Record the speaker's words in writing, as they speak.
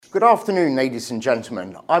Good afternoon, ladies and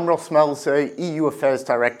gentlemen. I'm Ross Melzer, EU Affairs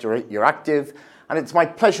Director at Euractiv, and it's my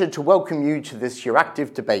pleasure to welcome you to this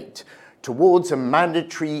Euractiv debate towards a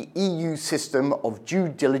mandatory EU system of due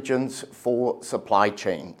diligence for supply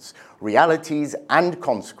chains, realities and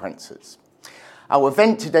consequences. Our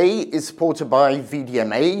event today is supported by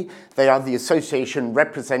VDMA. They are the association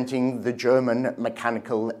representing the German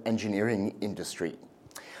mechanical engineering industry.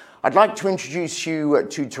 I'd like to introduce you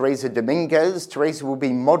to Teresa Dominguez. Teresa will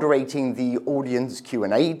be moderating the audience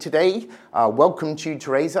Q&A today. Welcome to you,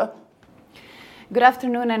 Teresa. Good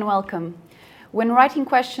afternoon and welcome. When writing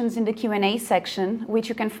questions in the Q&A section, which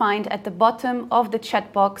you can find at the bottom of the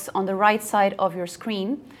chat box on the right side of your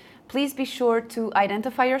screen, please be sure to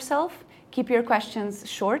identify yourself, keep your questions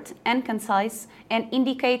short and concise, and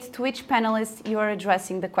indicate to which panelist you are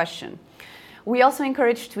addressing the question. We also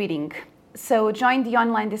encourage tweeting. So join the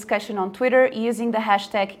online discussion on Twitter using the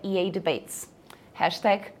hashtag EADebates.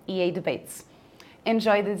 Hashtag EADebates.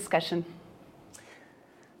 Enjoy the discussion.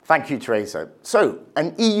 Thank you, Teresa. So,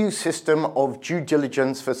 an EU system of due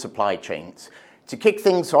diligence for supply chains. To kick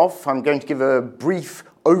things off, I'm going to give a brief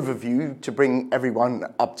overview to bring everyone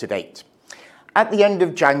up to date. At the end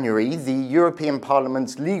of January, the European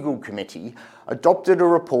Parliament's Legal Committee adopted a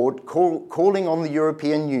report calling on the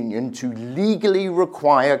European Union to legally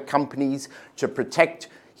require companies to protect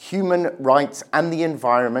human rights and the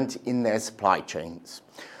environment in their supply chains.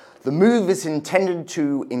 The move is intended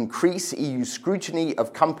to increase EU scrutiny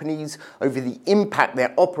of companies over the impact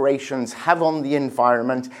their operations have on the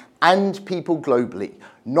environment and people globally,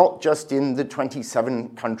 not just in the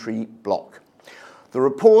 27-country bloc. The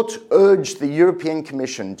report urged the European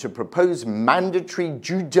Commission to propose mandatory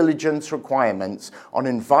due diligence requirements on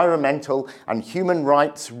environmental and human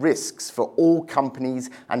rights risks for all companies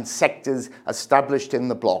and sectors established in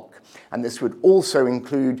the bloc. And this would also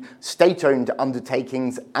include state-owned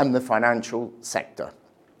undertakings and the financial sector.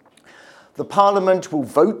 The Parliament will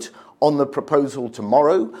vote on the proposal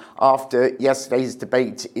tomorrow after yesterday's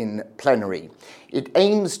debate in plenary. It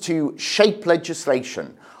aims to shape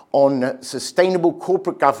legislation on sustainable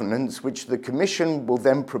corporate governance, which the Commission will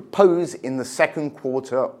then propose in the second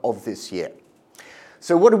quarter of this year.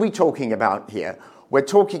 So what are we talking about here? We're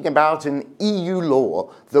talking about an EU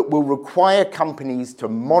law that will require companies to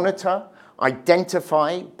monitor,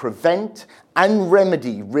 identify, prevent, and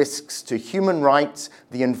remedy risks to human rights,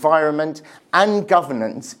 the environment, and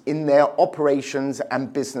governance in their operations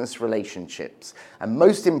and business relationships. And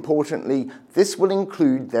most importantly, this will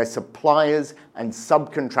include their suppliers and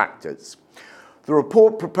subcontractors. The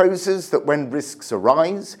report proposes that when risks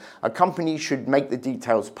arise, a company should make the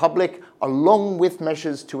details public, along with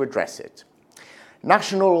measures to address it.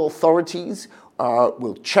 National authorities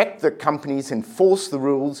will check that companies enforce the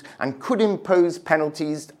rules and could impose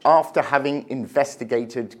penalties after having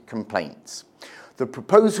investigated complaints. The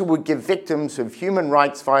proposal would give victims of human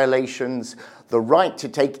rights violations the right to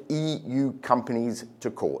take EU companies to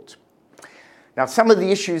court. Now, some of the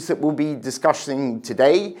issues that we'll be discussing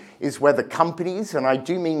today is whether companies, and I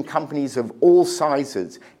do mean companies of all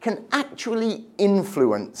sizes, can actually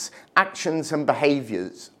influence actions and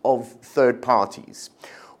behaviors of third parties.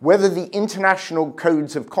 Whether the international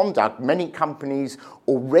codes of conduct many companies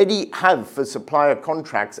already have for supplier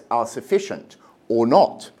contracts are sufficient or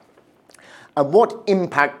not. And what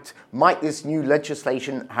impact might this new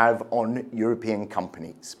legislation have on European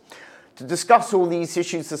companies? To discuss all these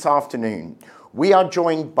issues this afternoon, we are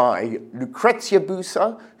joined by Lucrezia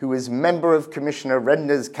Busa, who is member of Commissioner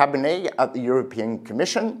Redner's cabinet at the European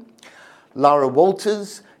Commission, Lara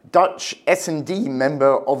Wolters, Dutch S&D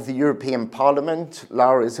member of the European Parliament.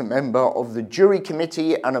 Lara is a member of the Jury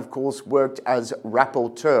Committee and, of course, worked as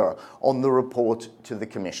rapporteur on the report to the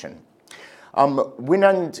Commission.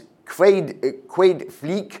 Winand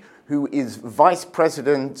Quaid-Vliek, who is Vice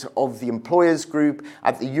President of the Employers Group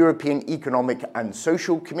at the European Economic and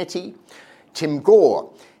Social Committee. Tim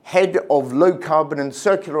Gore, Head of Low Carbon and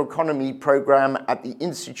Circular Economy Programme at the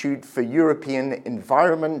Institute for European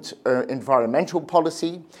Environmental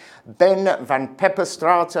Policy. Ben van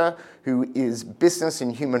Peperstraten, who is Business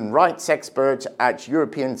and Human Rights Expert at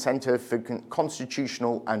European Centre for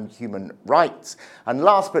Constitutional and Human Rights. And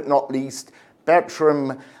last but not least,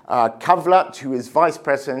 Bertram Kavlat, who is Vice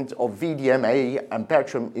President of VDMA, and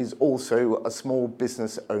Bertram is also a small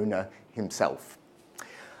business owner himself.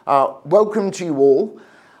 Welcome to you all.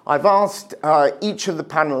 I've asked each of the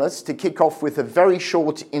panelists to kick off with a very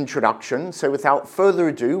short introduction. So without further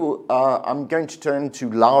ado, I'm going to turn to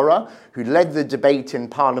Lara, who led the debate in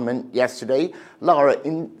Parliament yesterday. Lara,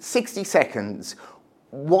 in 60 seconds,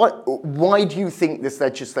 why do you think this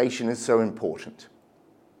legislation is so important?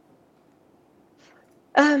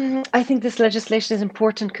 I think this legislation is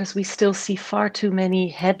important because we still see far too many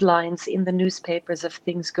headlines in the newspapers of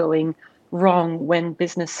things going wrong when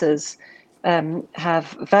businesses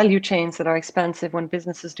have value chains that are expansive, when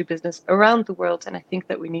businesses do business around the world. And I think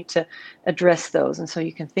that we need to address those. And so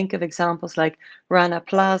you can think of examples like Rana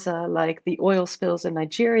Plaza, like the oil spills in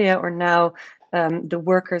Nigeria, or now the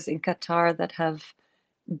workers in Qatar that have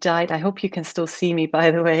died. I hope you can still see me,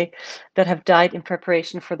 by the way, that have died in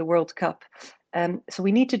preparation for the World Cup. So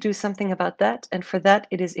we need to do something about that. And for that,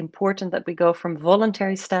 it is important that we go from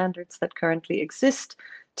voluntary standards that currently exist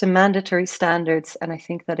to mandatory standards. And I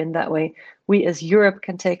think that in that way, we as Europe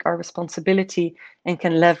can take our responsibility and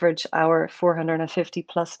can leverage our 450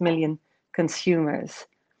 plus million consumers.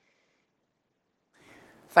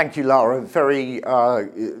 Thank you, Lara. Very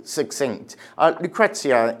succinct.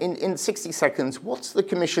 Lucrezia, in 60 seconds, what's the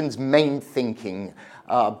Commission's main thinking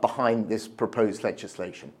behind this proposed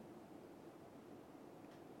legislation?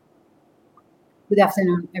 Good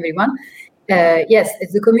afternoon, everyone. Yes,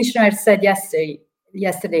 as the Commissioner said yesterday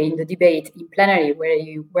in the debate in plenary, where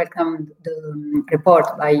you welcomed the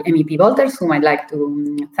report by MEP Wolters, whom I'd like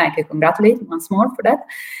to thank and congratulate once more for that.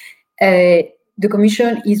 The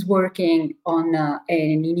Commission is working on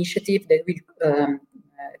an initiative that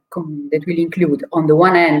will include, on the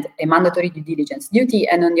one hand, a mandatory due diligence duty,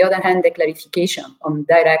 and on the other hand, a clarification on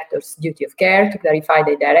directors' duty of care to clarify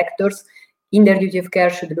that directors in their duty of care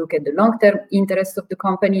should look at the long-term interests of the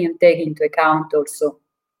company and take into account also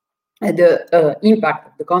the impact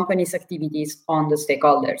of the company's activities on the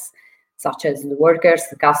stakeholders, such as the workers,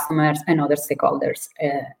 the customers, and other stakeholders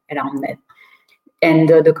around that. And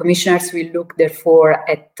the commissioners will look, therefore,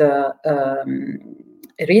 at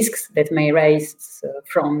risks that may arise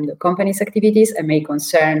from the company's activities and may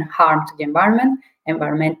concern harm to the environment,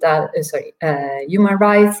 human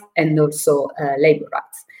rights, and also labor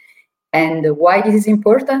rights. And why this is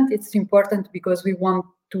important? It's important because we want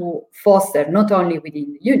to foster, not only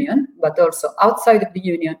within the Union, but also outside of the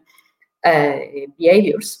Union,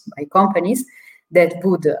 behaviors by companies that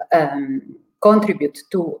would contribute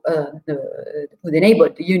to, would enable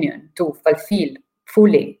the Union to fulfill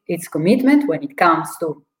fully its commitment when it comes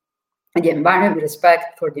to the environment,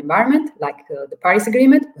 respect for the environment, like the Paris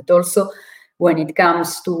Agreement, but also when it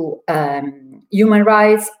comes to human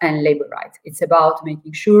rights and labor rights. It's about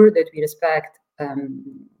making sure that we respect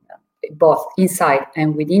both inside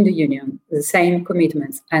and within the Union the same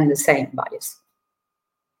commitments and the same values.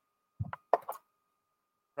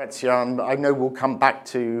 I know we'll come back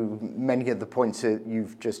to many of the points that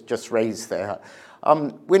you've just raised there.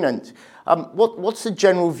 Winant, what's the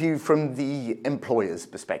general view from the employer's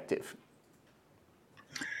perspective?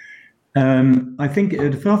 I think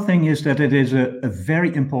the first thing is that it is a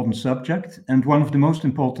very important subject and one of the most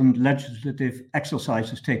important legislative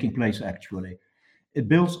exercises taking place actually. It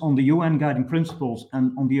builds on the UN guiding principles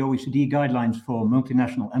and on the OECD guidelines for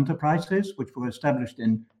multinational enterprises, which were established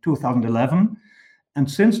in 2011. And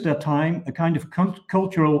since that time, a kind of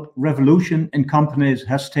cultural revolution in companies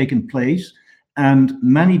has taken place, and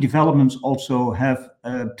many developments also have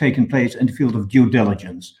taken place in the field of due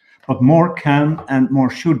diligence. But more can and more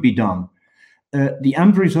should be done. The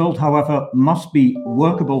end result, however, must be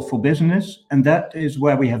workable for business, and that is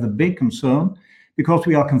where we have a big concern, because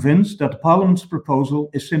we are convinced that the Parliament's proposal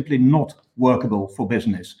is simply not workable for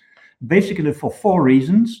business. Basically for 4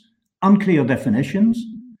 reasons: unclear definitions,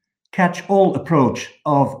 catch-all approach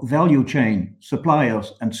of value chain,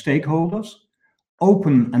 suppliers and stakeholders,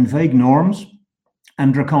 open and vague norms,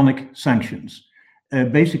 and draconic sanctions.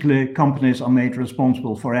 Basically, companies are made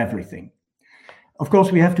responsible for everything. Of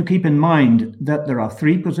course, we have to keep in mind that there are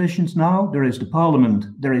 3 positions now. There is the Parliament,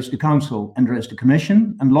 there is the Council, and there is the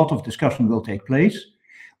Commission, and a lot of discussion will take place.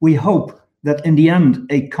 We hope that in the end,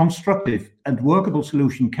 a constructive and workable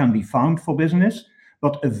solution can be found for business,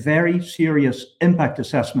 but a very serious impact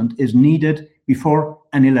assessment is needed before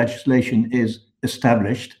any legislation is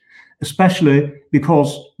established, especially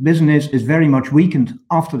because business is very much weakened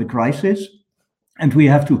after the crisis, and we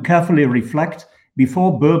have to carefully reflect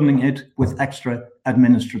before burdening it with extra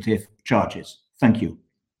administrative charges. Thank you.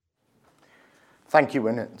 Thank you,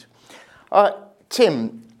 Winant.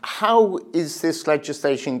 Tim, how is this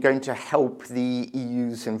legislation going to help the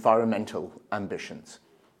EU's environmental ambitions?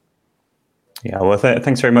 Yeah, well,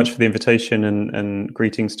 thanks very much for the invitation and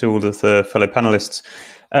greetings to all of the fellow panelists.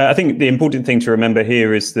 I think the important thing to remember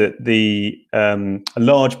here is that a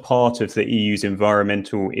large part of the EU's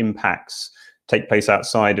environmental impacts take place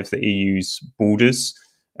outside of the EU's borders.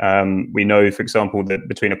 We know, for example, that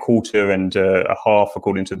between 1/4 and 1/2,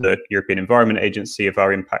 according to the European Environment Agency, of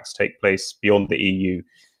our impacts take place beyond the EU.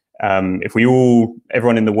 If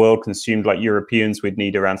everyone in the world consumed like Europeans, we'd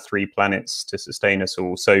need around 3 planets to sustain us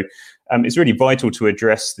all. So it's really vital to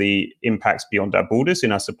address the impacts beyond our borders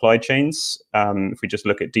in our supply chains. If we just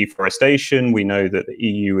look at deforestation, we know that the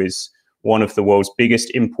EU is one of the world's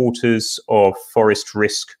biggest importers of forest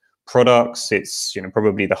risk products. It's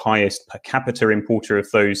probably the highest per capita importer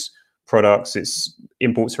of those products. Its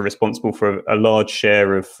imports are responsible for a large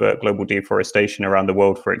share of global deforestation around the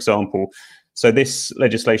world, for example. So this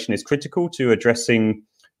legislation is critical to addressing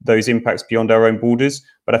those impacts beyond our own borders.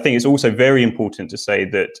 But I think it's also very important to say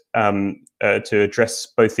that to address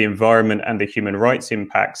both the environment and the human rights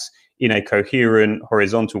impacts in a coherent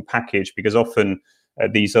horizontal package, because often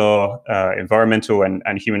these are environmental and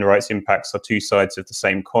human rights impacts are two sides of the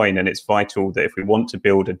same coin. And it's vital that if we want to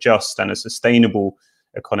build a just and a sustainable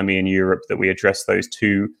economy in Europe, that we address those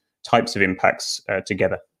two types of impacts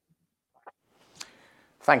together.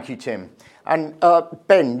 Thank you, Tim. And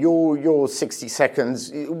Ben, your 60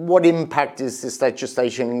 seconds, what impact is this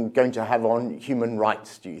legislation going to have on human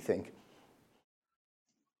rights, do you think?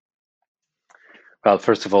 Well,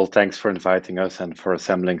 first of all, thanks for inviting us and for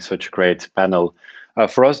assembling such a great panel.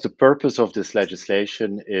 For us, the purpose of this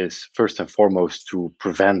legislation is first and foremost to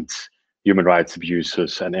prevent human rights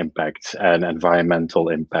abuses and impacts and environmental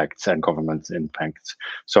impacts and government impacts.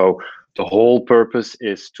 So the whole purpose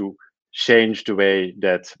is to change the way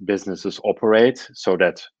that businesses operate so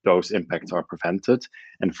that those impacts are prevented.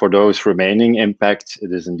 And for those remaining impacts,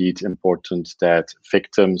 it is indeed important that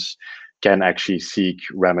victims can actually seek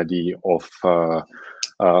remedy for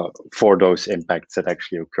those impacts that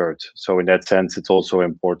actually occurred. So in that sense, it's also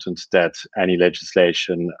important that any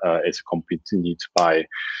legislation is accompanied by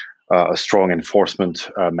a strong enforcement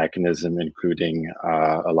mechanism, including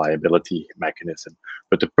a liability mechanism.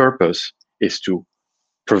 But the purpose is to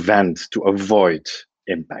prevent, to avoid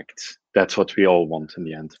impacts. That's what we all want in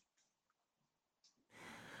the end.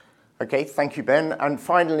 Okay, thank you, Ben. And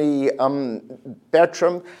finally,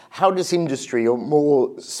 Bertram, how does industry, or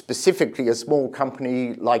more specifically a small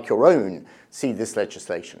company like your own, see this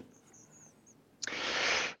legislation?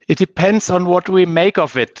 It depends on what we make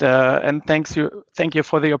of it. And thank you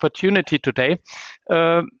for the opportunity today.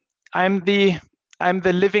 I'm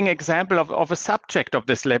the living example of a subject of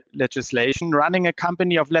this legislation, running a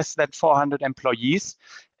company of less than 400 employees,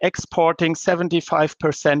 exporting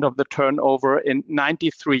 75% of the turnover in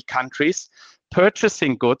 93 countries,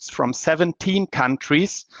 purchasing goods from 17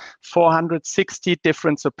 countries, 460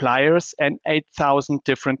 different suppliers, and 8,000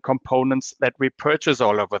 different components that we purchase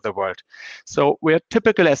all over the world. So we're a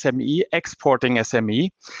typical SME, exporting SME.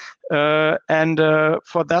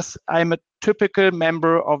 For this, I'm a typical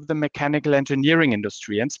member of the mechanical engineering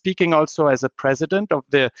industry, and speaking also as a president of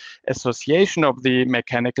the Association of the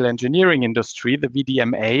Mechanical Engineering Industry, the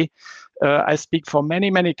VDMA, I speak for many,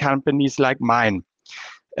 many companies like mine.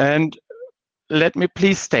 And let me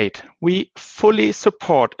please state, we fully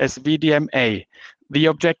support as VDMA the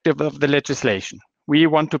objective of the legislation. We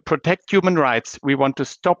want to protect human rights. We want to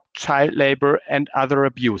stop child labor and other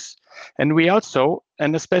abuse. And we also,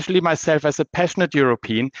 and especially myself as a passionate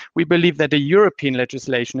European, we believe that a European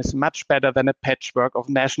legislation is much better than a patchwork of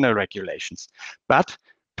national regulations. But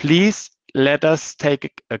please let us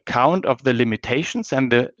take account of the limitations and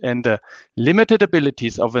the limited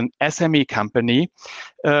abilities of an SME company.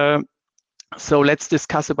 So let's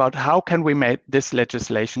discuss about how can we make this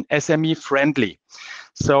legislation SME friendly.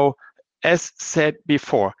 So as said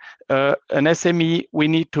before, an SME, we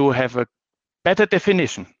need to have a better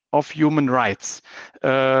definition of human rights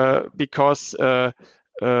because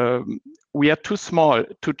we are too small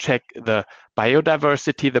to check the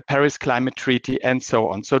biodiversity, the Paris Climate Treaty, and so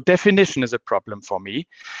on. So definition is a problem for me.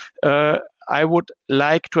 I would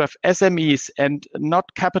like to have SMEs and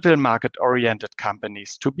not capital market oriented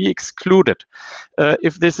companies to be excluded.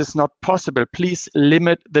 If this is not possible, please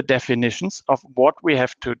limit the definitions of what we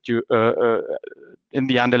have to do in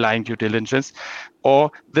the underlying due diligence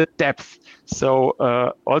or the depth. So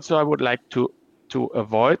also I would like to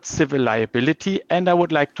avoid civil liability, and I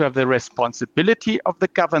would like to have the responsibility of the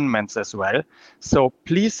governments as well. So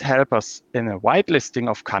please help us in a whitelisting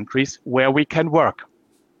of countries where we can work.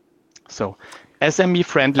 So SME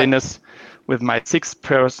friendliness with my 6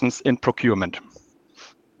 persons in procurement.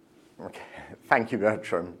 Okay. Thank you,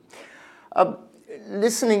 Bertram.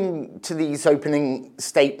 Listening to these opening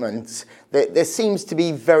statements, there seems to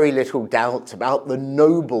be very little doubt about the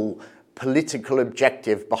noble political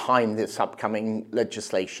objective behind this upcoming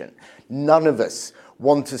legislation. None of us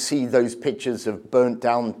want to see those pictures of burnt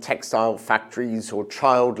down textile factories or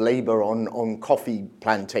child labor on coffee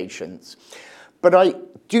plantations. But I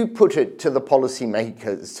do put it to the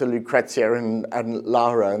policymakers, to Lucrezia and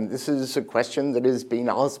Lara, and this is a question that has been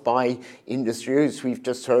asked by industry, as we've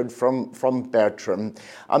just heard from Bertram.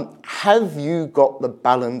 Have you got the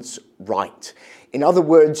balance right? In other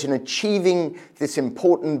words, in achieving this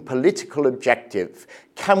important political objective,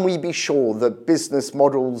 can we be sure that business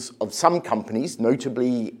models of some companies,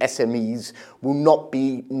 notably SMEs, will not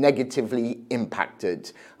be negatively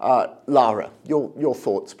impacted? Lara, your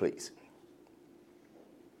thoughts, please.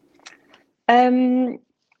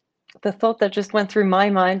 The thought that just went through my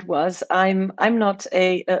mind was I'm not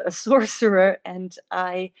a sorcerer, and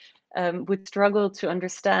I would struggle to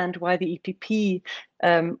understand why the EPP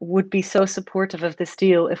would be so supportive of this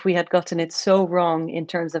deal if we had gotten it so wrong in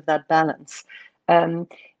terms of that balance. And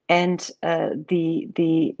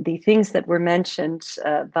the things that were mentioned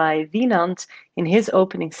by Wienand in his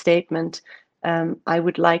opening statement, I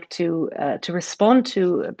would like to respond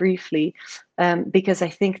to briefly, because I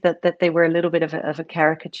think that they were a little bit of a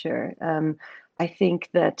caricature. I think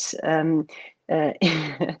that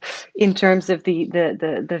in terms of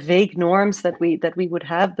the vague norms that we would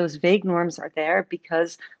have, those vague norms are there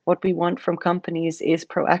because what we want from companies is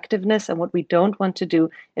proactiveness, and what we don't want to do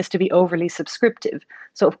is to be overly subscriptive.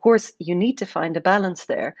 So of course you need to find a balance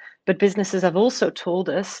there, but businesses have also told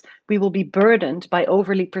us we will be burdened by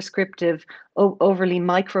overly prescriptive, overly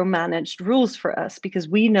micromanaged rules for us because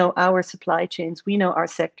we know our supply chains, we know our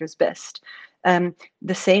sectors best.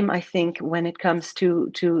 The same, I think, when it comes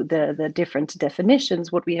to the different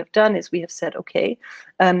definitions, what we have done is we have said, okay,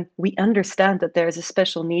 we understand that there is a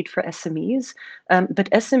special need for SMEs,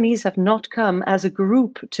 but SMEs have not come as a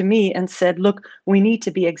group to me and said, look, we need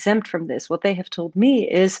to be exempt from this. What they have told me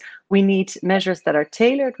is we need measures that are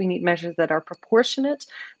tailored, we need measures that are proportionate,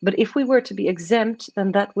 but if we were to be exempt,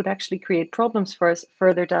 then that would actually create problems for us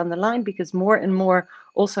further down the line, because more and more,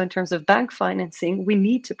 also in terms of bank financing, we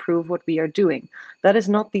need to prove what we are doing. That is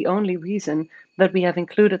not the only reason that we have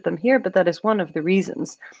included them here, but that is one of the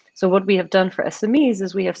reasons. So what we have done for SMEs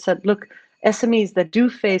is we have said, look, SMEs that do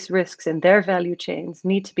face risks in their value chains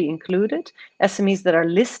need to be included. SMEs that are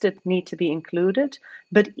listed need to be included.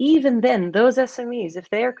 But even then, those SMEs, if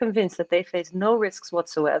they are convinced that they face no risks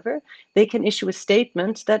whatsoever, they can issue a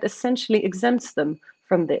statement that essentially exempts them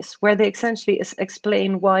from this, where they essentially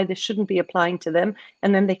explain why this shouldn't be applying to them,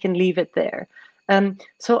 and then they can leave it there.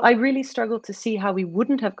 So I really struggle to see how we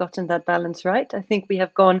wouldn't have gotten that balance right. I think we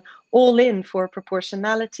have gone all in for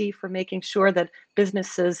proportionality, for making sure that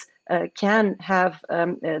businesses can have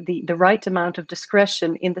the right amount of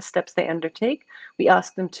discretion in the steps they undertake. We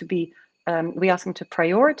ask them to be we ask them to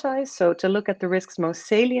prioritize, so to look at the risks most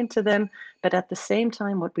salient to them. But at the same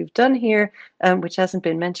time, what we've done here, which hasn't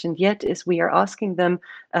been mentioned yet, is we are asking them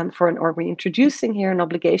we're introducing here an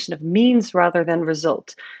obligation of means rather than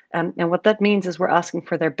result. And what that means is we're asking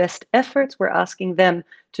for their best efforts. We're asking them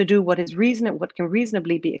to do what is reasonable, what can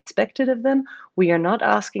reasonably be expected of them. We are not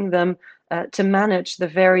asking them to manage the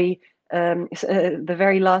very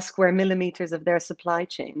last square millimeters of their supply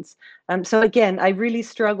chains. So again, I really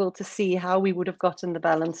struggle to see how we would have gotten the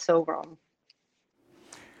balance so wrong.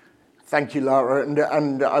 Thank you, Lara,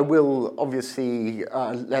 and I will obviously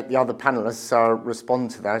let the other panelists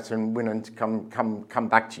respond to that, and Wienand come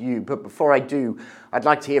back to you. But before I do, I'd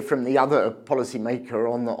like to hear from the other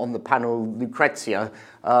policymaker on the panel, Lucrezia.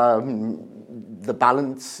 The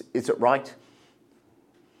balance, is it right?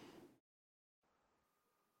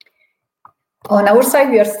 On our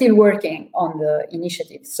side, we are still working on the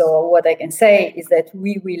initiative. So what I can say is that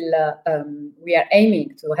we are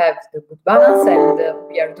aiming to have the good balance, and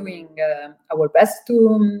we are doing our best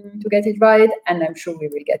to get it right. And I'm sure we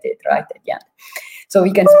will get it right at the end. So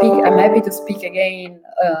we can speak. I'm happy to speak again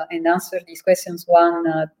and answer these questions.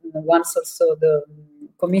 Once also the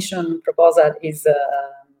Commission proposal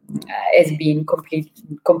has been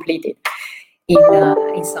completed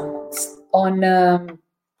in some months. On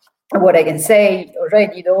what I can say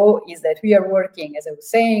already, though, is that we are working, as I was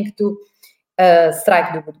saying, to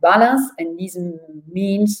strike the good balance. And this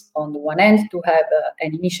means, on the one hand, to have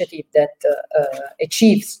an initiative that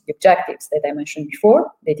achieves the objectives that I mentioned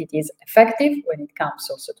before, that it is effective when it comes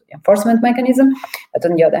also to the enforcement mechanism. But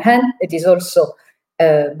on the other hand, it is also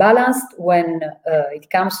balanced when it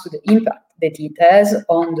comes to the impact that it has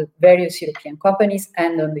on the various European companies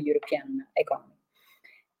and on the European economy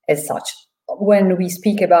as such. When we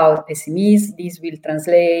speak about SMEs, this will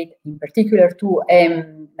translate in particular to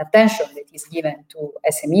attention that is given to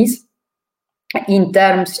SMEs in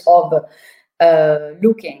terms of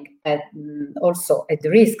looking at also at the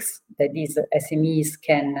risks that these SMEs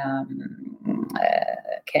can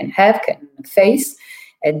face,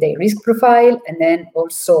 and their risk profile, and then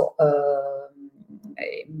also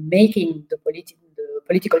making the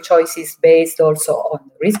political choices based also on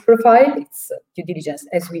the risk profile. It's due diligence,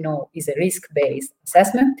 as we know, is a risk-based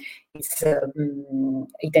assessment.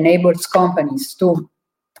 It enables companies to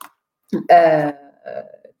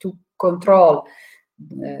control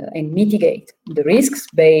and mitigate the risks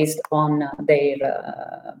based on their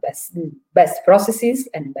best processes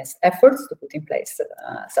and best efforts to put in place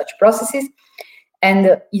such processes.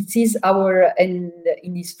 And it is and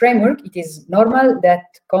in this framework, it is normal that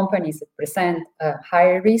companies that present a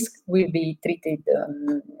higher risk will be treated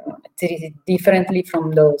differently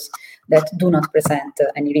from those that do not present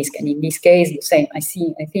any risk. And in this case, the same. I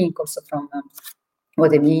think also from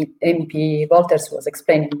what MEP Wolters was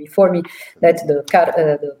explaining before me, that the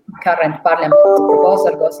current Parliament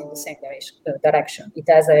proposal goes in the same direction. It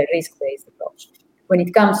has a risk-based approach. When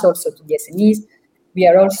it comes also to the SMEs, we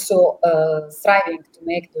are also striving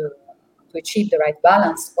to achieve the right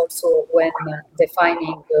balance also when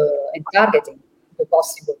defining and targeting the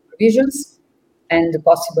possible provisions and the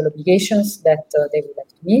possible obligations that they would have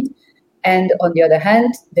to meet. And on the other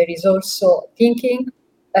hand, there is also thinking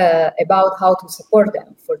about how to support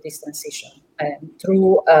them for this transition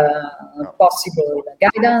through possible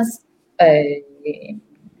guidance,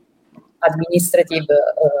 administrative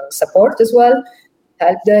support as well,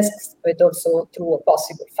 help desks, but also through a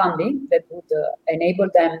possible funding that would enable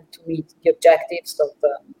them to meet the objectives of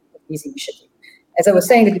this initiative. As I was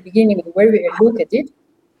saying at the beginning, the way we look at it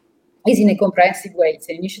is in a comprehensive way. It's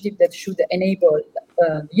an initiative that should enable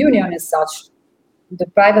the Union as such, the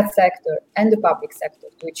private sector and the public sector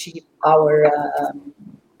to achieve our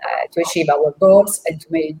goals and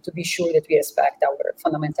to be sure that we respect our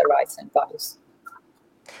fundamental rights and values.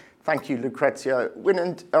 Thank you, Lucrezia.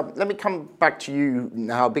 Winand, let me come back to you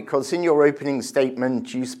now, because in your opening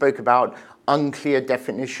statement, you spoke about unclear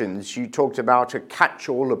definitions. You talked about a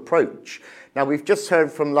catch-all approach. Now, we've just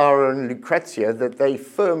heard from Lara and Lucrezia that they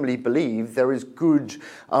firmly believe there is good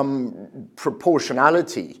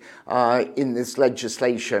proportionality in this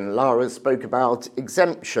legislation. Lara spoke about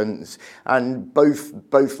exemptions, and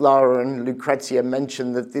both Lara and Lucrezia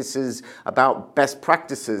mentioned that this is about best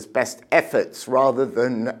practices, best efforts, rather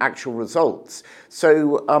than actual results.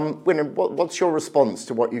 So, Winand, what's your response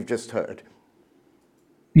to what you've just heard?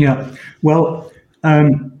 Yeah, well,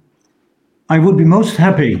 I would be most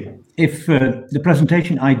happy if the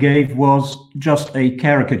presentation I gave was just a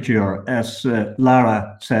caricature, as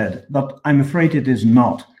Lara said, but I'm afraid it is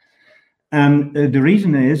not. And the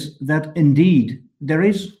reason is that indeed there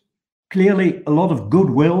is clearly a lot of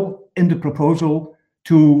goodwill in the proposal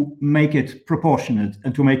to make it proportionate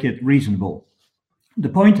and to make it reasonable. The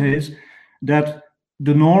point is that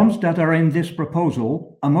the norms that are in this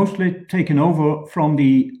proposal are mostly taken over from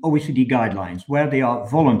the OECD guidelines, where they are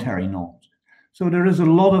voluntary norms. So there is a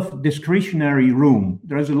lot of discretionary room.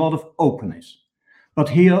 There is a lot of openness. But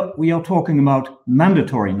here we are talking about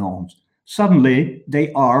mandatory norms. Suddenly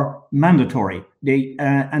they are mandatory.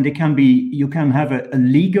 And they can be, you can have a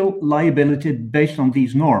legal liability based on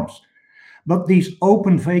these norms. But these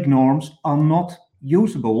open, vague norms are not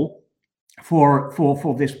usable for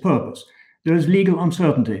this purpose. There is legal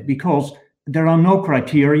uncertainty because there are no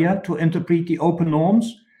criteria to interpret the open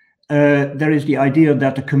norms. There is the idea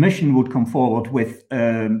that the Commission would come forward with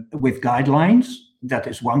guidelines. That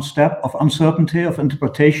is one step of uncertainty of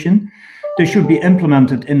interpretation. They should be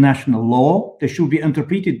implemented in national law. They should be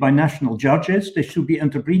interpreted by national judges. They should be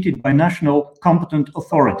interpreted by national competent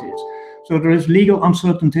authorities. So there is legal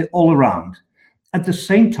uncertainty all around. At the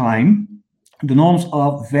same time, the norms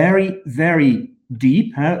are very, very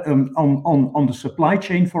deep. On the supply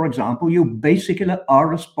chain, for example, you basically are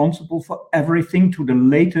responsible for everything to the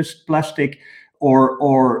latest plastic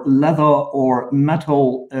or leather or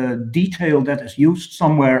metal detail that is used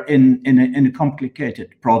somewhere in a complicated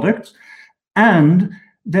product. And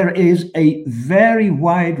there is a very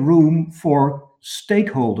wide room for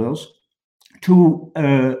stakeholders to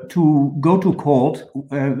go to court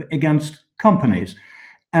against companies.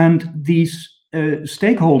 And these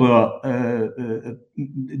stakeholder,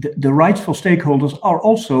 the rights for stakeholders are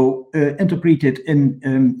also interpreted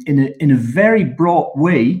in a very broad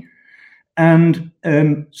way. And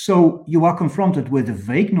so you are confronted with a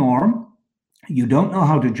vague norm. You don't know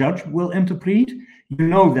how the judge will interpret. You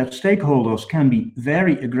know that stakeholders can be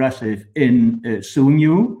very aggressive in suing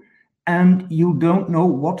you, and you don't know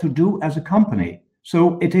what to do as a company.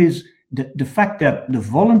 So it is the fact that the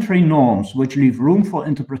voluntary norms, which leave room for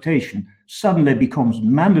interpretation, suddenly becomes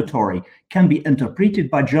mandatory, can be interpreted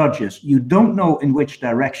by judges. You don't know in which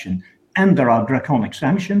direction, and there are draconic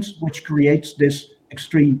sanctions, which creates this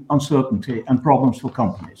extreme uncertainty and problems for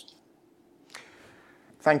companies.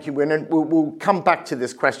 Thank you, Win. And we'll come back to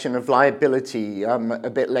this question of liability a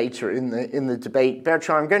bit later in the debate.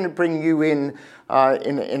 Bertrand, I'm going to bring you in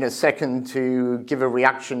a second to give a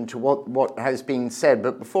reaction to what has been said.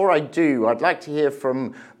 But before I do, I'd like to hear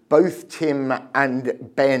from both Tim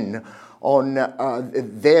and Ben on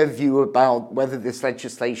their view about whether this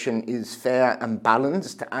legislation is fair and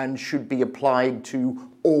balanced and should be applied to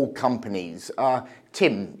all companies.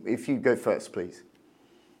 Tim, if you go first, please.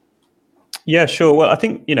 Yeah, sure. Well, I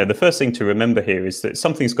think, the first thing to remember here is that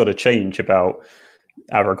something's got to change about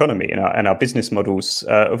our economy and our business models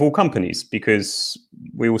of all companies, because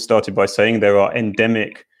we all started by saying there are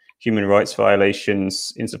endemic human rights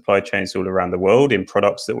violations in supply chains all around the world, in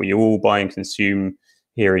products that we all buy and consume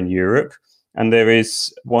here in Europe. And there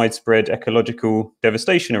is widespread ecological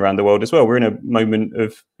devastation around the world as well. We're in a moment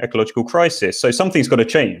of ecological crisis. So something's got to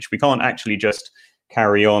change. We can't actually just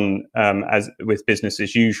carry on as with business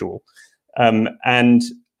as usual. And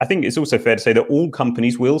I think it's also fair to say that all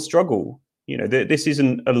companies will struggle. This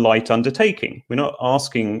isn't a light undertaking. We're not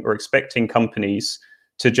asking or expecting companies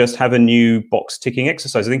to just have a new box ticking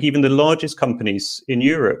exercise. I think even the largest companies in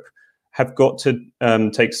Europe have got to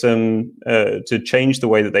take some to change the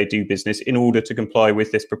way that they do business in order to comply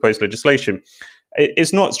with this proposed legislation.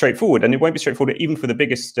 It's not straightforward, and it won't be straightforward even for the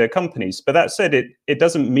biggest companies. But that said, it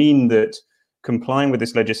doesn't mean that complying with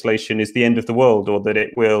this legislation is the end of the world, or that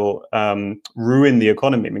it will ruin the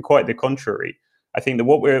economy. I mean, quite the contrary. I think that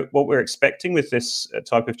what we're expecting with this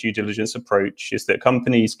type of due diligence approach is that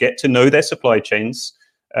companies get to know their supply chains.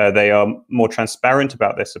 They are more transparent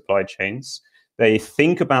about their supply chains. They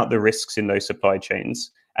think about the risks in those supply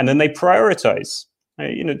chains, and then they prioritize. I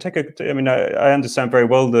understand very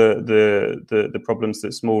well the problems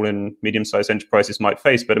that small and medium-sized enterprises might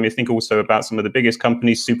face, but I think also about some of the biggest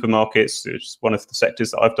companies, supermarkets. It's one of the sectors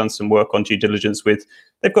that I've done some work on due diligence with.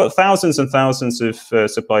 They've got thousands and thousands of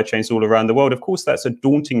supply chains all around the world. Of course, that's a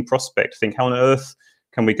daunting prospect. Think, how on earth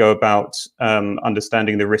can we go about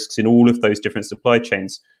understanding the risks in all of those different supply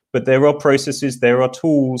chains? But there are processes, there are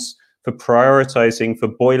tools for prioritizing, for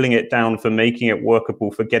boiling it down, for making it workable,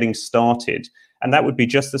 for getting started. And that would be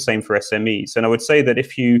just the same for SMEs. And I would say that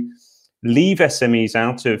if you leave SMEs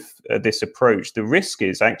out of this approach, the risk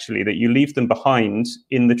is actually that you leave them behind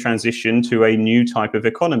in the transition to a new type of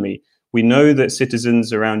economy. We know that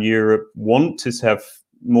citizens around Europe want to have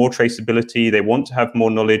more traceability. They want to have more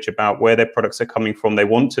knowledge about where their products are coming from. They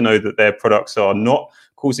want to know that their products are not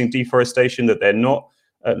causing deforestation, that they're not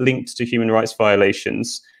linked to human rights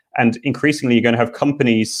violations. And increasingly, you're going to have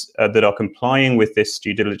companies that are complying with this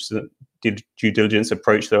due diligence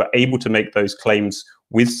approach that are able to make those claims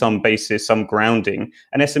with some basis, some grounding.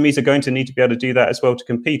 And SMEs are going to need to be able to do that as well to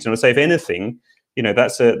compete. And I'd say, if anything,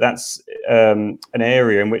 that's an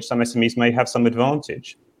area in which some SMEs may have some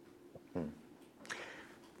advantage.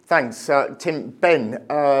 Thanks, Tim. Ben,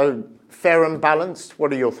 fair and balanced,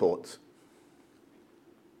 what are your thoughts?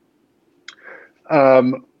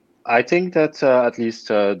 I think that at least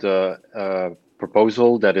the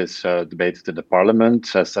proposal that is debated in the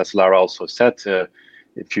Parliament, as Lara also said,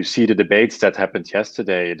 if you see the debates that happened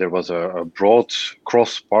yesterday, there was a broad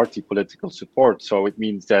cross-party political support. So it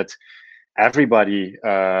means that everybody,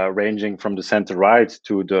 ranging from the center-right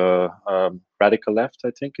to the radical left,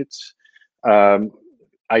 I think it's,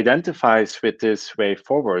 identifies with this way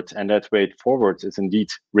forward. And that way forward is indeed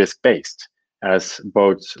risk-based, as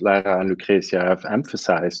both Lara and Lucrezia have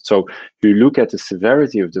emphasized. So you look at the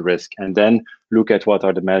severity of the risk and then look at what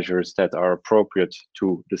are the measures that are appropriate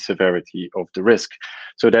to the severity of the risk.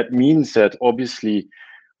 So that means that obviously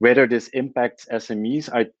whether this impacts SMEs,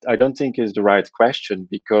 I don't think is the right question,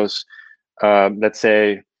 because let's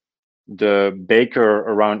say the baker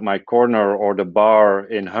around my corner or the bar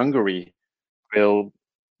in Hungary will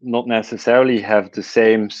not necessarily have the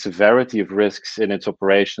same severity of risks in its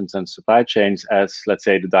operations and supply chains as, let's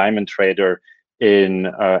say, the diamond trader in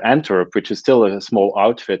Antwerp, which is still a small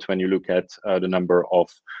outfit when you look at the number of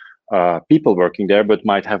people working there, but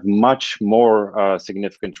might have much more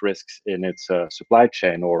significant risks in its supply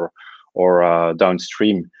chain or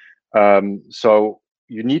downstream. So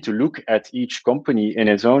you need to look at each company in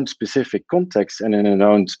its own specific context and in its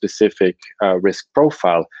own specific risk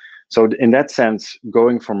profile. So in that sense,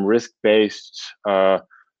 going from risk-based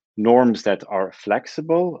norms that are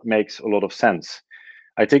flexible makes a lot of sense.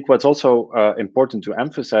 I think what's also important to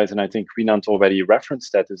emphasize, and I think Winand already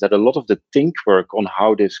referenced that, is that a lot of the think work on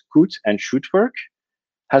how this could and should work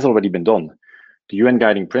has already been done. The UN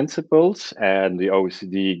Guiding Principles and the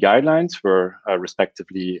OECD guidelines were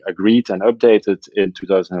respectively agreed and updated in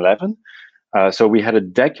 2011. So we had a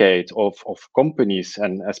decade of companies,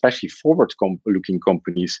 and especially forward-looking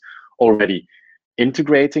companies, already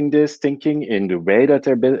integrating this thinking in the way that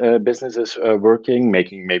their business is working,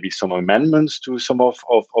 making maybe some amendments to some of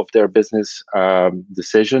their business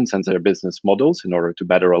decisions and their business models in order to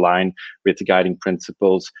better align with the guiding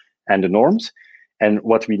principles and the norms. And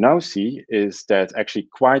what we now see is that actually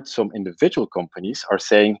quite some individual companies are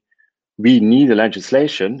saying, we need a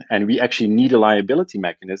legislation and we actually need a liability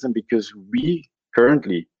mechanism because we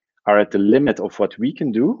currently are at the limit of what we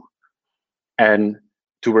can do and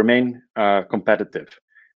to remain competitive.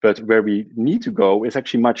 But where we need to go is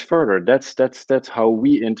actually much further. That's how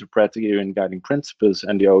we interpret the UN guiding principles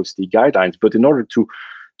and the OECD guidelines. But in order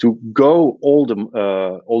to go all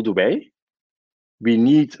the way, we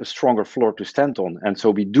need a stronger floor to stand on. And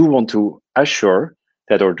so we do want to assure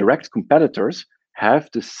that our direct competitors have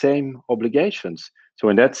the same obligations. So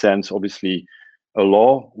in that sense, obviously, a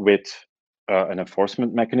law with an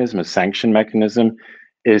enforcement mechanism, a sanction mechanism,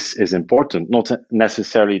 is important. Not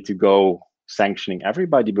necessarily to go sanctioning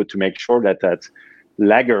everybody, but to make sure that that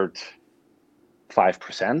laggard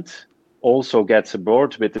 5% also gets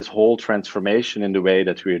aboard with this whole transformation in the way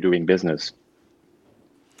that we are doing business.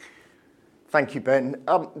 Thank you, Ben.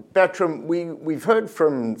 Bertram, we've heard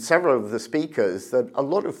from several of the speakers that a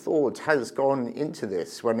lot of thought has gone into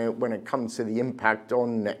this when it comes to the impact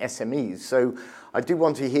on SMEs. So I do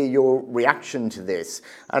want to hear your reaction to this.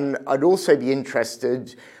 And I'd also be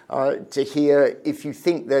interested to hear if you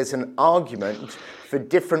think there's an argument for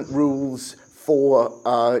different rules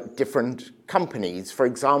for different companies. For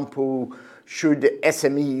example, should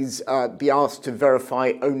SMEs be asked to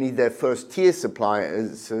verify only their first-tier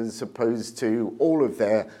suppliers as opposed to all of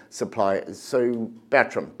their suppliers? So,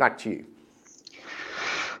 Bertram, back to you.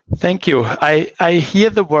 Thank you. I hear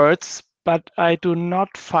the words, but I do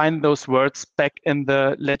not find those words back in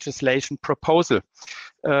the legislation proposal.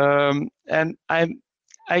 And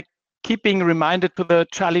I keep being reminded to the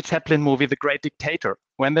Charlie Chaplin movie, The Great Dictator,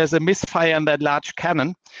 when there's a misfire in that large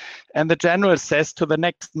cannon, and the general says to the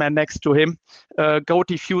next man next to him, go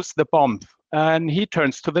defuse the bomb. And he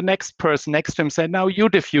turns to the next person next to him and says, now you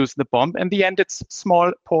defuse the bomb. In the end, it's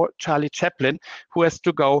small, poor Charlie Chaplin who has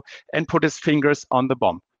to go and put his fingers on the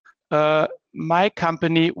bomb. My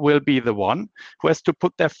company will be the one who has to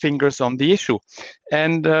put their fingers on the issue.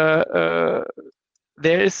 And there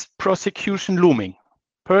is prosecution looming.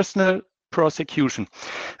 Personal prosecution.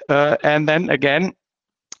 And then again,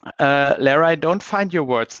 Lara, I don't find your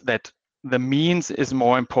words that the means is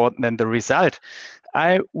more important than the result.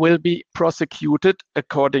 I will be prosecuted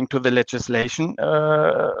according to the legislation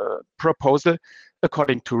proposal,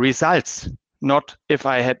 according to results, not if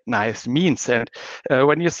I had nice means. And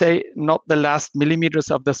when you say not the last millimeters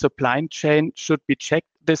of the supply chain should be checked,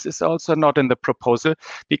 this is also not in the proposal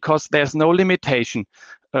because there's no limitation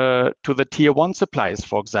to the tier 1 suppliers,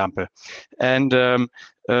 for example. And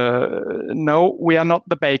no, we are not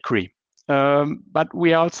the bakery, but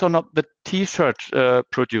we are also not the t-shirt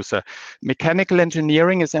producer. Mechanical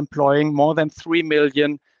engineering is employing more than 3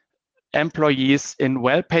 million employees in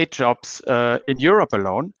well-paid jobs in Europe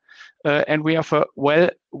alone. And we offer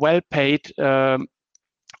well-paid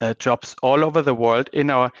jobs all over the world in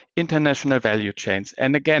our international value chains.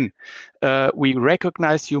 And again, we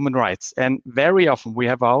recognize human rights, and very often we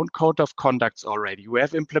have our own code of conducts already. We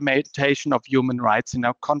have implementation of human rights in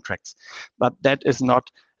our contracts, but that is not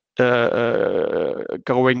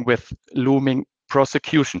going with looming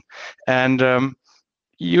prosecution. And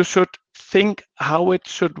you should think how it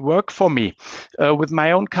should work for me. With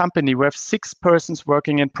my own company, we have 6 persons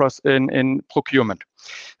working in procurement.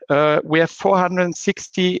 We have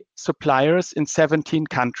 460 suppliers in 17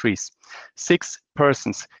 countries, 6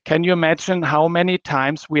 persons. Can you imagine how many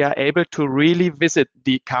times we are able to really visit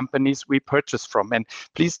the companies we purchase from? And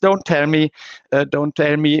please don't tell me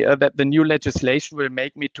that the new legislation will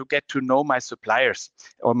make me to get to know my suppliers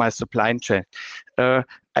or my supply chain.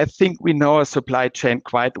 I think we know our supply chain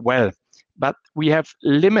quite well, but we have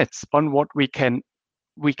limits on what we can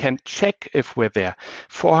check if we're there.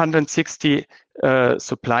 460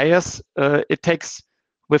 suppliers. It takes,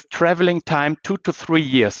 with traveling time, 2 to 3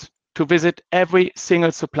 years to visit every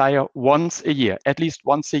single supplier once a year, at least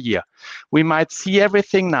once a year. We might see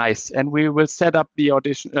everything nice, and we will set up the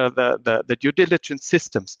audition, the due diligence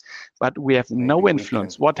systems, but we have no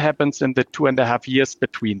influence. What happens in the 2.5 years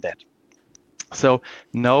between that? So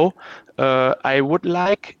no, I would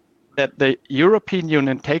like that the European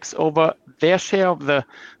Union takes over their share of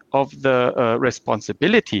the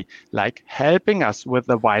responsibility, like helping us with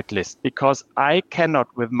the whitelist, because I cannot,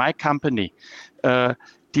 with my company,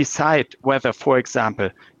 decide whether, for example,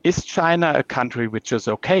 is China a country which is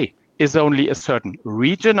okay? Is only a certain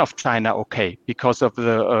region of China okay because of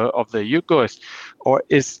the Uyghurs, or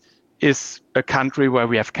is is a country where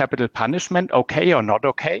we have capital punishment okay or not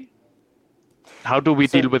okay? How do we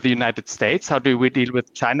deal with the United States? How do we deal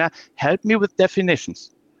with China? Help me with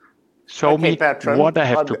definitions. Show me Bertrand, what I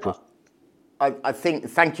have to prove. I think,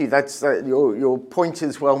 thank you. That's your point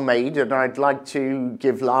is well made, and I'd like to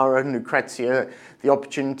give Lara and Lucrezia the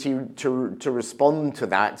opportunity to respond to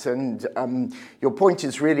that. And your point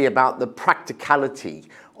is really about the practicality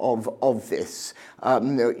of this.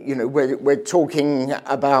 We're talking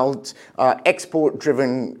about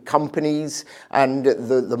export-driven companies, and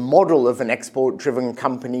the model of an export-driven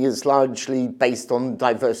company is largely based on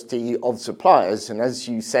diversity of suppliers. And as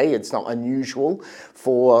you say, it's not unusual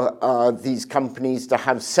for these companies to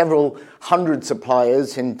have several hundred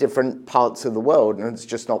suppliers in different parts of the world, and it's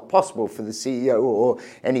just not possible for the CEO or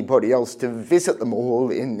anybody else to visit them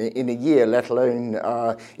all in a year, let alone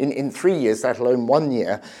in 3 years, let alone 1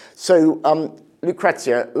 year. So,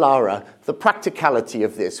 Lucrezia, Lara, the practicality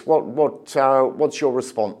of this, what's your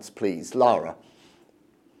response, please? Lara.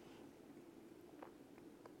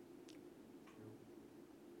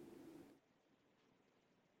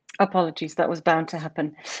 Apologies, that was bound to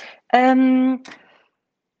happen.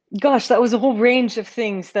 Gosh, that was a whole range of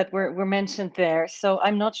things that were mentioned there. So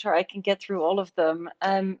I'm not sure I can get through all of them.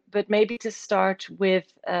 But maybe to start with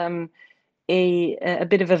a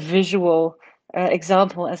bit of a visual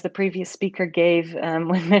example, as the previous speaker gave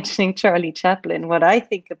when mentioning Charlie Chaplin. What I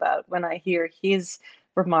think about when I hear his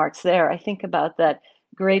remarks there, I think about that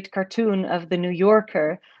great cartoon of The New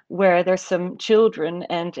Yorker, where there's some children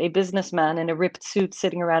and a businessman in a ripped suit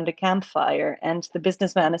sitting around a campfire, and the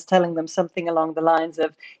businessman is telling them something along the lines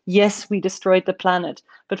of, yes, we destroyed the planet,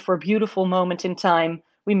 but for a beautiful moment in time,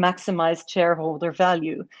 we maximized shareholder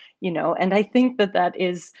value, and I think that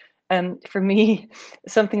is, for me,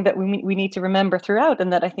 something that we need to remember throughout,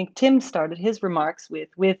 and that I think Tim started his remarks with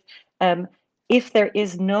if there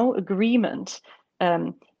is no agreement,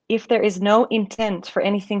 if there is no intent for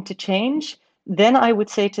anything to change, then I would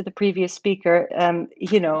say to the previous speaker,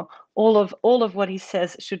 all of what he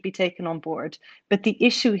says should be taken on board. But the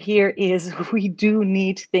issue here is we do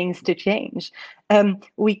need things to change.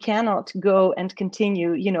 We cannot go and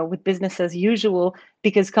continue, with business as usual,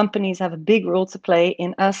 because companies have a big role to play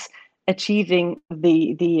in us achieving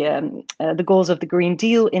the goals of the Green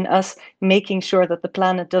Deal, in us making sure that the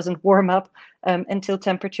planet doesn't warm up until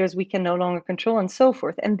temperatures we can no longer control, and so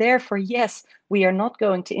forth. And therefore, yes, we are not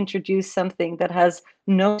going to introduce something that has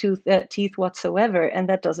no teeth whatsoever, and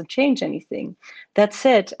that doesn't change anything. That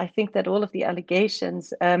said, I think that all of the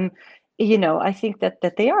allegations, I think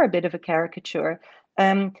that they are a bit of a caricature.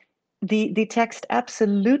 The text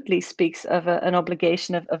absolutely speaks of an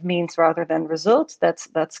obligation of means rather than results.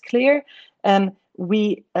 That's clear.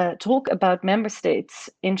 We talk about member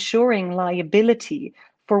states ensuring liability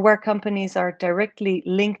for where companies are directly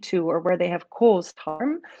linked to or where they have caused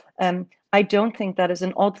harm. I don't think that is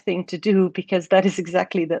an odd thing to do, because that is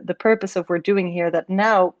exactly the purpose of what we're doing here, that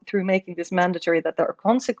now, through making this mandatory, that there are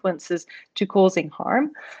consequences to causing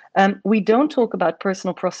harm. We don't talk about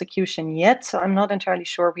personal prosecution yet, so I'm not entirely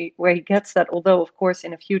sure where he gets that, although, of course,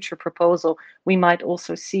 in a future proposal, we might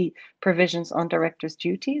also see provisions on directors'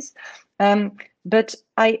 duties. But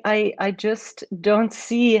I just don't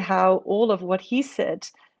see how all of what he said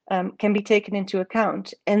can be taken into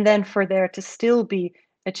account, and then for there to still be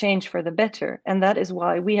a change for the better. And that is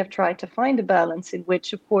why we have tried to find a balance in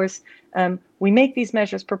which, of course, we make these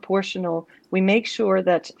measures proportional. We make sure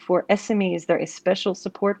that for SMEs, there is special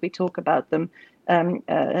support. We talk about them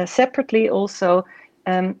separately also.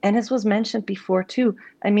 And as was mentioned before too,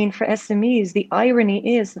 I mean, for SMEs, the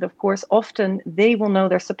irony is that, of course, often they will know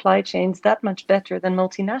their supply chains that much better than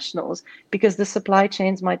multinationals, because the supply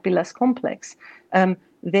chains might be less complex.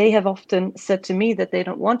 They have often said to me that they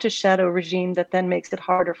don't want a shadow regime that then makes it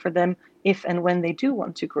harder for them if and when they do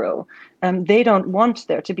want to grow. They don't want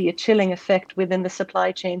there to be a chilling effect within the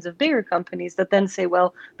supply chains of bigger companies that then say,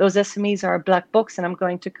 well, those SMEs are a black box and I'm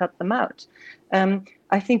going to cut them out.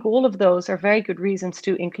 I think all of those are very good reasons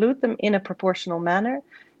to include them in a proportional manner.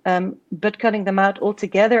 But cutting them out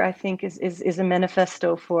altogether, I think, is a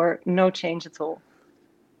manifesto for no change at all.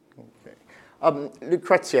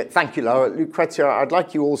 Lucrezia, thank you, Lara. Lucrezia, I'd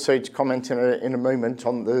like you also to comment in a moment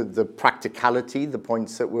on the practicality, the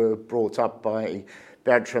points that were brought up by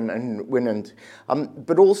Bertram and Winand.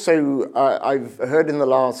 But also, I've heard in the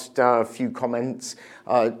last few comments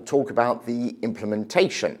talk about the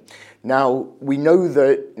implementation. Now, we know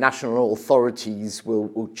that national authorities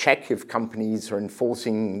will check if companies are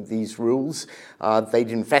enforcing these rules.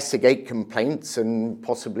 They'd investigate complaints and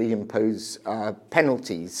possibly impose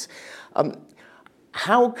penalties.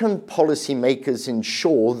 how can policymakers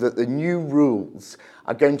ensure that the new rules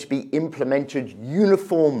are going to be implemented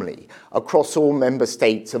uniformly across all member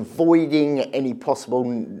states, avoiding any possible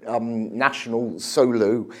national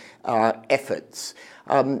solo efforts?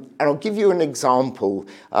 And I'll give you an example.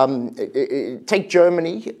 Take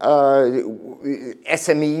Germany.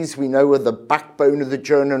 SMEs, we know, are the backbone of the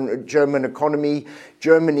German economy.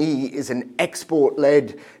 Germany is an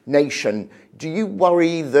export-led nation. Do you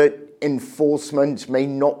worry that enforcement may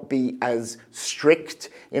not be as strict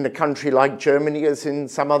in a country like Germany as in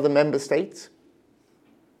some other member states?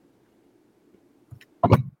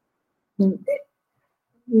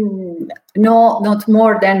 No, not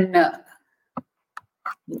more than,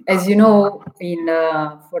 as you know,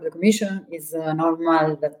 for the Commission, it's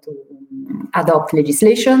normal to adopt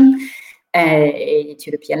legislation at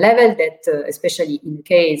European level that, especially in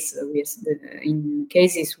cases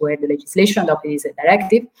where the legislation adopted is a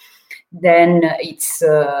directive, then it's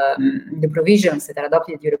the provisions that are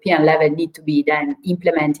adopted at European level need to be then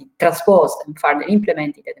implemented, transposed, and further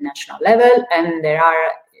implemented at the national level, and there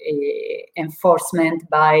are enforcement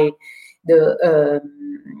by the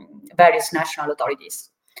various national authorities.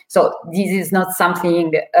 So this is not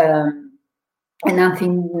something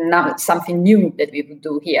something new that we would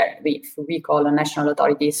do here. We call on national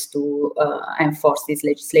authorities to enforce this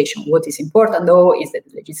legislation. What is important, though, is that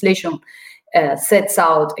the legislation sets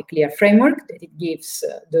out a clear framework, that it gives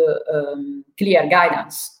the clear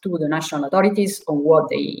guidance to the national authorities on what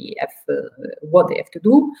they have to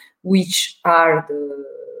do, which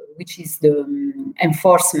is the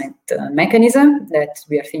enforcement mechanism that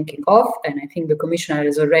we are thinking of. And I think the Commissioner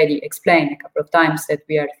has already explained a couple of times that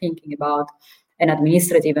we are thinking about an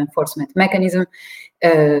administrative enforcement mechanism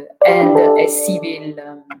and a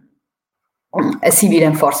civil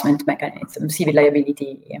enforcement mechanism, civil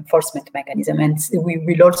liability enforcement mechanism. And we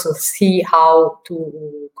will also see how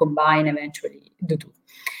to combine eventually the two.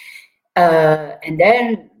 And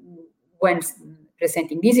then when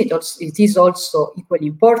presenting this, it is also equally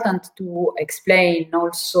important to explain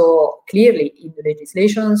also clearly in the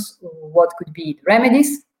legislations what could be the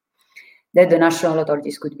remedies that the national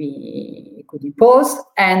authorities could impose,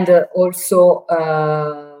 and also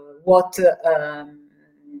what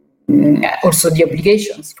also the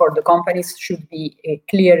obligations for the companies should be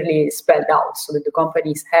clearly spelled out, so that the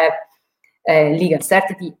companies have legal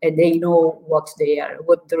certainty and they know what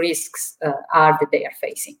the risks are that they are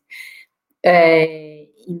facing.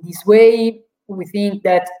 In this way, we think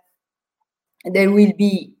that there will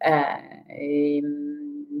be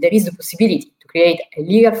there is the possibility to create a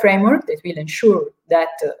legal framework that will ensure that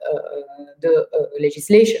the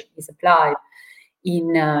legislation is applied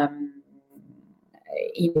in a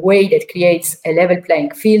way that creates a level playing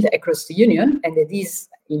field across the Union, and that is,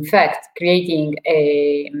 in fact, creating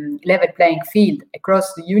a level playing field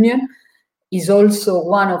across the Union is also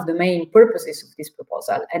one of the main purposes of this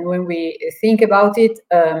proposal. And when we think about it,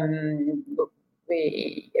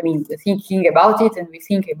 thinking about it and we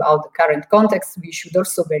think about the current context, we should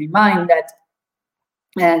also bear in mind that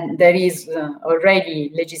there is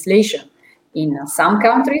already legislation in some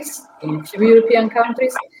countries, in a few European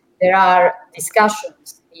countries. There are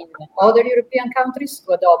discussions in other European countries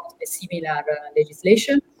to adopt a similar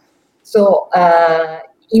legislation. So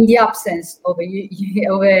in the absence of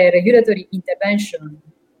a regulatory intervention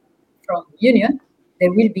from the Union,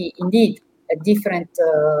 there will be indeed a different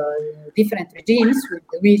regimes with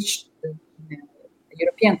which the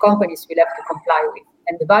European companies will have to comply with.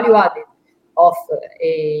 And the value added of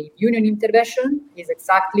a Union intervention is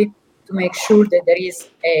exactly to make sure that there is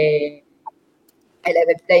a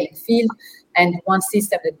level playing field and one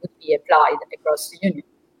system that would be applied across the Union.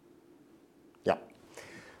 Yeah.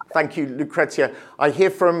 Thank you, Lucrezia. I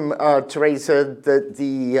hear from Teresa that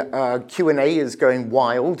the Q&A is going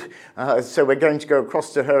wild, so we're going to go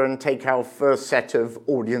across to her and take our first set of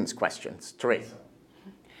audience questions. Teresa.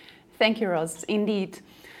 Thank you, Ross. Indeed.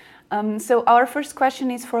 So our first question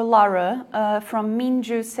is for Lara from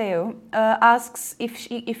Minju Seo. Asks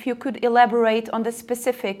if you could elaborate on the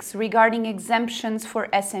specifics regarding exemptions for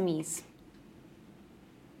SMEs.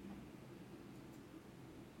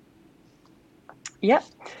 Yeah.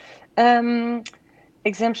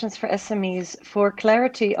 Exemptions for SMEs. For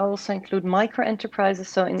clarity, I also include micro enterprises.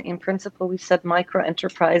 So in principle, we said micro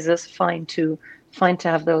enterprises, fine to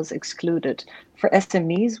have those excluded. For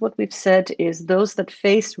SMEs, what we've said is those that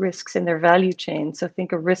face risks in their value chain. So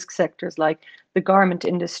think of risk sectors like the garment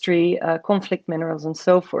industry, conflict minerals, and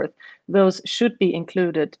so forth. Those should be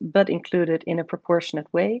included, but included in a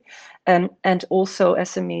proportionate way. And also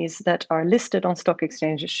SMEs that are listed on stock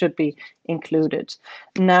exchanges should be included.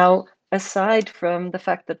 Now, aside from the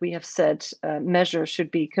fact that we have said measures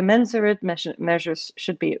should be commensurate, measures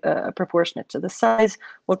should be proportionate to the size,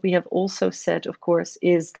 what we have also said, of course,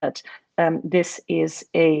 is that this is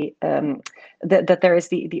that there is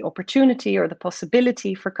the opportunity or the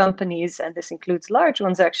possibility for companies, and this includes large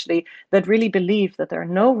ones actually, that really believe that there are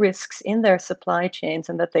no risks in their supply chains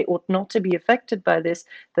and that they ought not to be affected by this,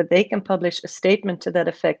 that they can publish a statement to that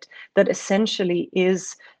effect that essentially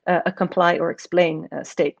is a comply or explain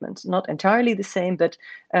statement. Not entirely the same, but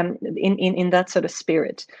in that sort of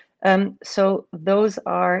spirit. So those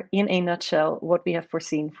are, in a nutshell, what we have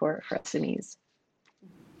foreseen for SMEs.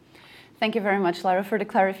 Thank you very much, Lara, for the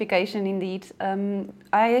clarification indeed.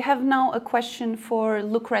 I have now a question for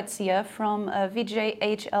Lucrezia from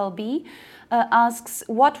VJHLB. Asks,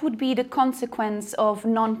 what would be the consequence of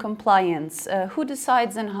non-compliance? Who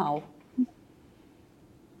decides and how?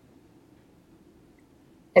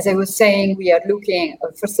 As I was saying, we are looking,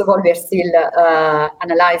 first of all, we are still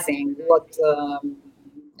analyzing what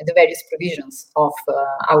the various provisions of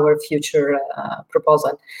our future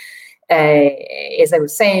proposal. As I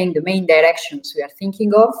was saying, the main directions we are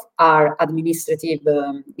thinking of are administrative,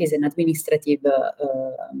 is an administrative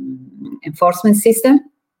enforcement system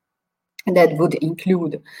that would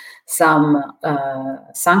include some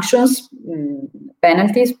sanctions,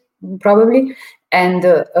 penalties probably, and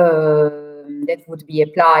that would be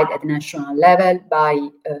applied at the national level by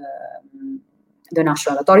the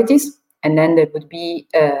national authorities. And then there would be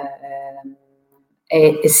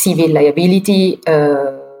a civil liability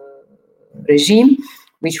regime,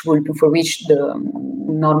 for which the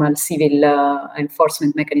normal civil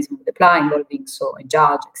enforcement mechanism would apply, involving a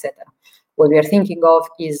judge, etc. What we are thinking of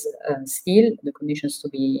is still the conditions to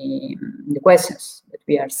be, the questions that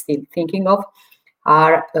we are still thinking of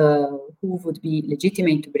are who would be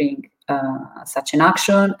legitimate to bring such an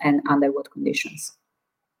action and under what conditions.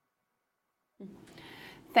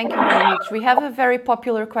 Thank you very much. We have a very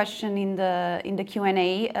popular question in the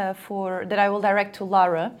Q&A that I will direct to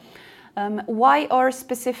Lara. Why are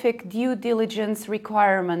specific due diligence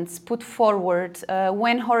requirements put forward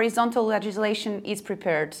when horizontal legislation is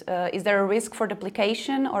prepared? Is there a risk for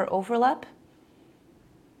duplication or overlap?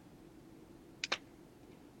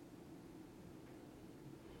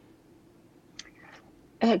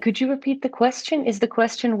 Could you repeat the question? Is the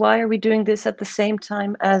question, why are we doing this at the same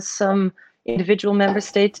time as some individual member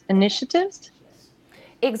state initiatives?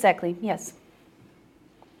 Exactly, yes.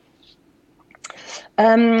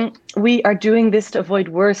 We are doing this to avoid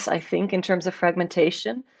worse, I think, in terms of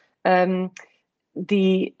fragmentation. The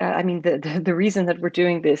reason that we're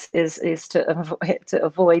doing this is to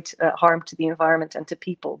avoid harm to the environment and to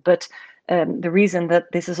people. But the reason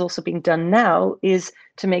that this is also being done now is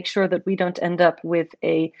to make sure that we don't end up with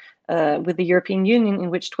the European Union in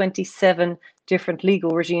which 27 different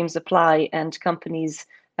legal regimes apply and companies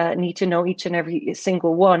need to know each and every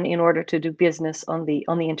single one in order to do business on the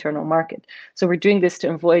internal market. So we're doing this to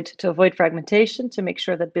avoid fragmentation, to make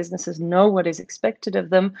sure that businesses know what is expected of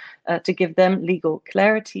them, to give them legal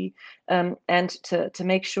clarity, and to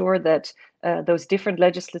make sure that those different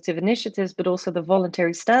legislative initiatives, but also the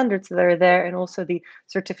voluntary standards that are there, and also the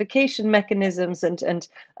certification mechanisms and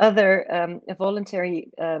other voluntary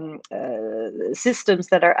systems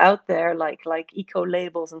that are out there, like eco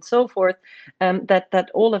labels and so forth, that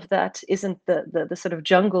all of that isn't the sort of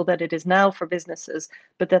jungle that it is now for businesses,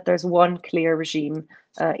 but that there's one clear regime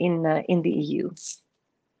in the EU.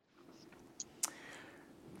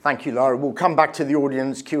 Thank you, Lara. We'll come back to the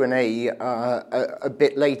audience Q&A a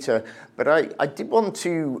bit later, but I did want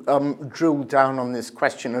to drill down on this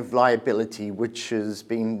question of liability, which has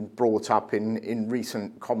been brought up in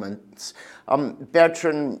recent comments.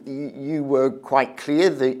 Bertrand, you were quite clear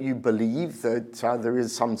that you believe that there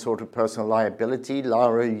is some sort of personal liability.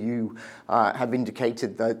 Lara, you have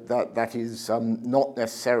indicated that is not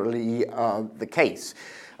necessarily the case.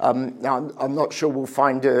 Now, I'm not sure we'll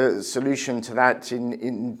find a solution to that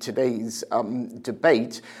in today's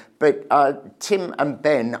debate, but Tim and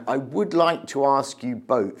Ben, I would like to ask you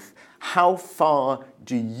both, how far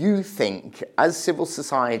do you think, as civil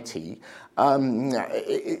society,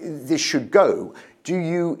 this should go? Do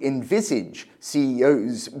you envisage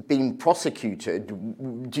CEOs being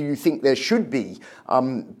prosecuted? Do you think there should be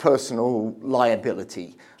personal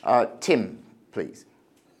liability? Tim, please.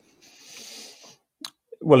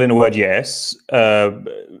 Well, in a word, yes.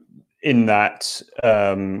 In that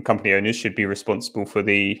company owners should be responsible for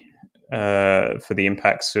the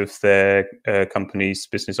impacts of their company's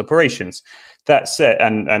business operations. That said,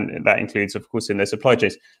 and that includes, of course, in their supply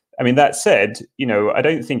chains. I mean, that said, I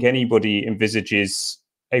don't think anybody envisages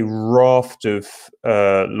a raft of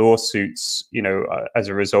lawsuits, as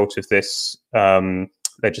a result of this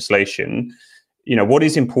legislation. What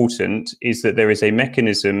is important is that there is a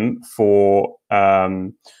mechanism for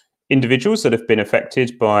individuals that have been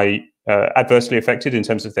affected by adversely affected in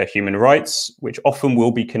terms of their human rights, which often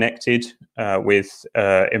will be connected with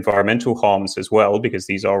environmental harms as well, because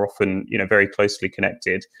these are often, very closely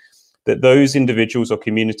connected, that those individuals or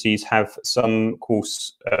communities have some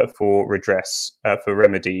course for redress, for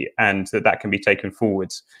remedy, and that can be taken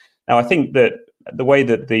forwards. Now, I think that the way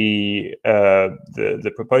that the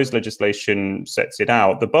proposed legislation sets it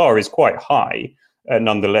out, the bar is quite high,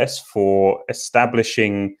 nonetheless, for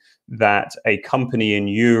establishing that a company in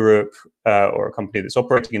Europe or a company that's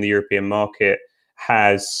operating in the European market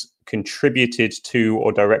has contributed to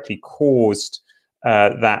or directly caused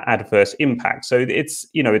that adverse impact. So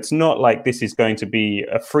it's not like this is going to be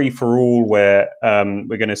a free-for-all where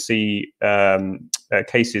we're going to see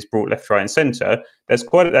cases brought left, right, and centre. That's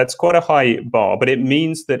quite a high bar, but it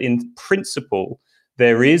means that in principle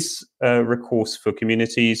there is recourse for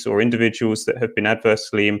communities or individuals that have been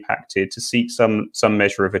adversely impacted to seek some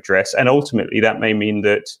measure of redress, and ultimately that may mean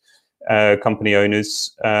that company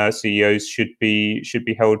owners, CEOs should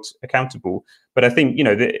be held accountable. But I think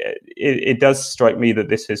it does strike me that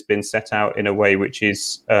this has been set out in a way which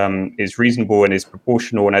is reasonable and is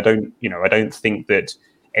proportional, and I don't think that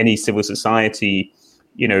any civil society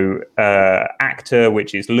actor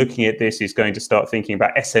which is looking at this is going to start thinking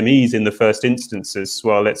about SMEs in the first instance as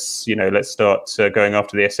well. Let's start going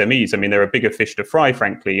after the SMEs. I mean, there are bigger fish to fry,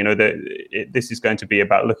 frankly. This is going to be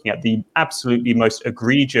about looking at the absolutely most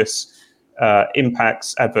egregious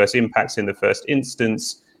adverse impacts in the first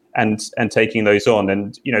instance, and taking those on.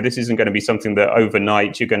 And this isn't going to be something that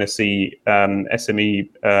overnight you're going to see SME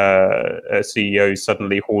CEOs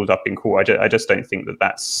suddenly hauled up in court. I just don't think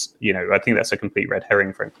that's I think that's a complete red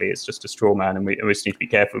herring, frankly. It's just a straw man, and we just need to be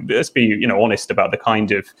careful. Let's be honest about the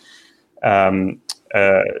kind of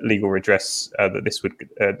legal redress that this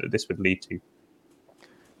would lead to.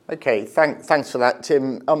 Okay, thanks for that,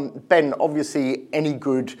 Tim. Ben, obviously any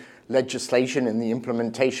good legislation in the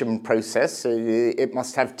implementation process, it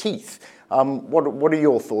must have teeth. What are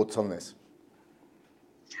your thoughts on this?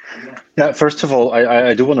 Yeah, first of all,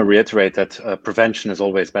 I do want to reiterate that prevention is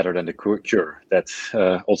always better than the cure. That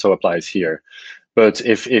also applies here. But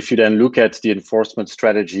if you then look at the enforcement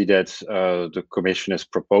strategy that the Commission is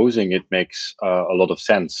proposing, it makes a lot of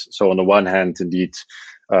sense. So on the one hand, indeed,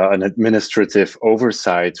 an administrative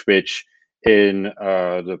oversight, which in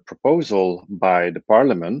the proposal by the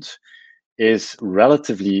Parliament is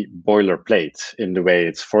relatively boilerplate in the way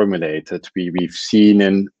it's formulated. We've seen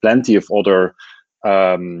in plenty of other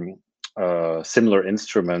similar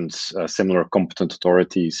instruments, similar competent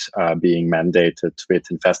authorities being mandated with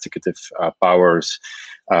investigative powers,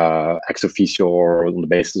 ex officio or on the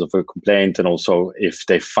basis of a complaint, and also if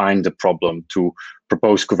they find a problem to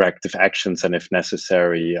propose corrective actions, and if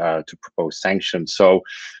necessary to propose sanctions. So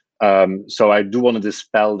I do want to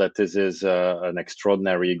dispel that this is an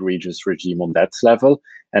extraordinary, egregious regime on that level.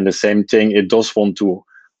 And the same thing, it does want to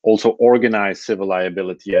also organize civil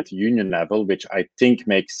liability at the union level, which I think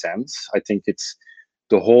makes sense. I think it's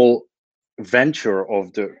the whole venture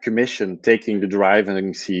of the Commission taking the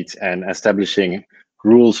driving seat and establishing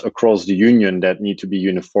rules across the union that need to be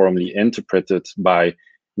uniformly interpreted by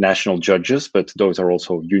national judges, but those are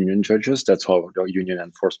also union judges. That's how the union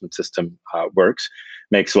enforcement system works.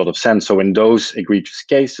 Makes a lot of sense. So in those egregious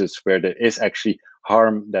cases where there is actually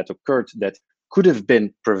harm that occurred that could have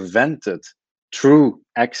been prevented through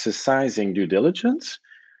exercising due diligence,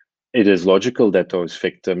 it is logical that those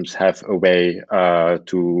victims have a way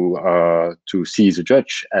to seize a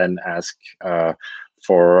judge and ask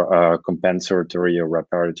for compensatory or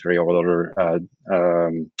reparatory or other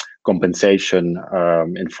compensation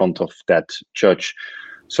in front of that judge.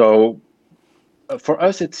 So for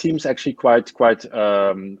us, it seems actually quite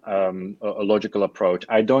a logical approach.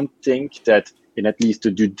 I don't think that in at least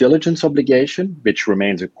the due diligence obligation, which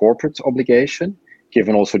remains a corporate obligation,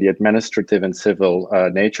 given also the administrative and civil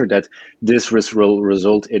nature, that this will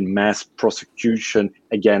result in mass prosecution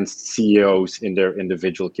against CEOs in their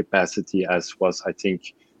individual capacity, as was, I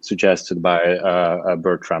think, suggested by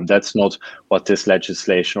Bertram. That's not what this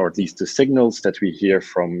legislation, or at least the signals that we hear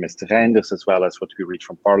from Mr. Reinders, as well as what we read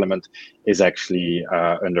from Parliament, is actually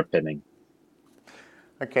underpinning.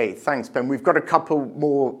 Okay, thanks, Ben. We've got a couple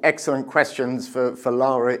more excellent questions for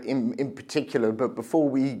Lara in particular, but before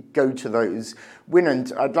we go to those,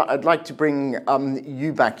 Winand, I'd like to bring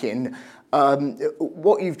you back in.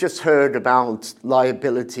 What you've just heard about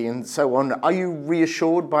liability and so on, are you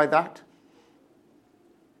reassured by that?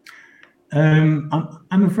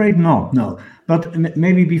 I'm afraid not. No, but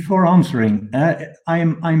maybe before answering,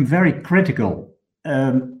 I'm very critical,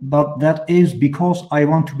 but that is because I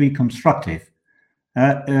want to be constructive.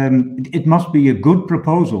 It must be a good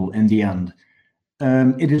proposal in the end.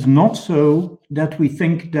 It is not so that we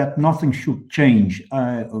think that nothing should change.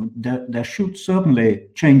 There should certainly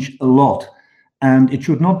change a lot, and it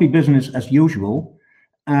should not be business as usual.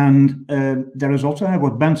 And there is also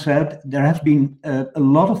what Ben said, there has been a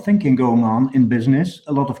lot of thinking going on in business.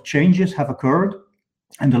 A lot of changes have occurred,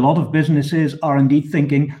 and a lot of businesses are indeed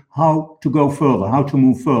thinking how to go further, how to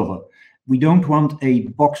move further. We don't want a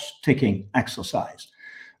box ticking exercise.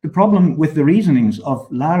 The problem with the reasonings of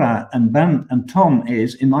Lara and Ben and Tom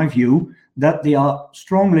is, in my view, that they are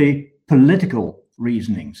strongly political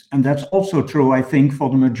reasonings. And that's also true, I think, for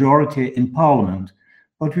the majority in Parliament.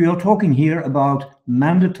 But we are talking here about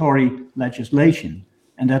mandatory legislation.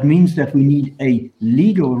 And that means that we need a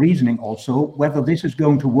legal reasoning also, whether this is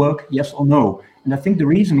going to work, yes or no. And I think the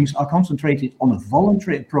reasonings are concentrated on a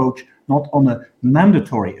voluntary approach, not on a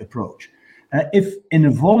mandatory approach. If in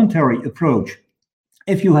a voluntary approach,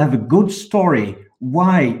 if you have a good story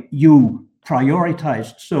why you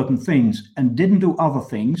prioritized certain things and didn't do other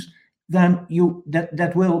things, then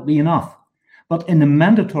that will be enough. But in a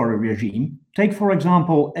mandatory regime, take, for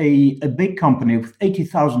example, a big company with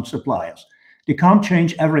 80,000 suppliers. They can't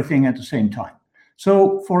change everything at the same time.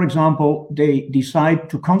 So, for example, they decide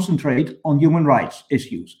to concentrate on human rights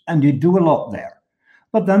issues, and they do a lot there.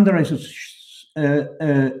 But then there is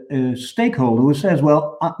a stakeholder who says,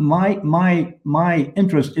 well, my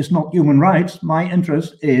interest is not human rights, my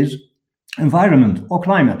interest is environment or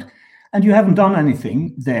climate. And you haven't done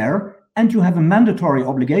anything there, and you have a mandatory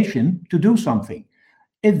obligation to do something.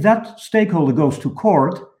 If that stakeholder goes to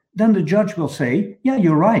court, then the judge will say, yeah,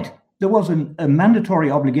 you're right. There was a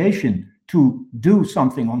mandatory obligation to do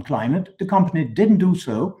something on climate. The company didn't do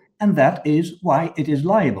so, and that is why it is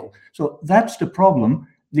liable. So that's the problem.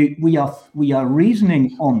 We are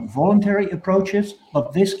reasoning on voluntary approaches,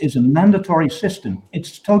 but this is a mandatory system.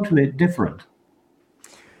 It's totally different.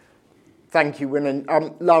 Thank you,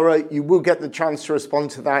 Winnen. Lara, you will get the chance to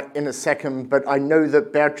respond to that in a second, but I know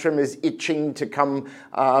that Bertram is itching to come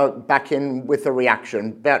back in with a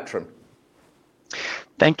reaction. Bertram.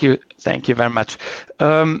 Thank you very much.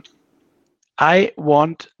 I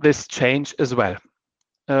want this change as well,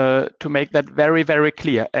 to make that very, very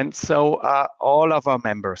clear. And so are all of our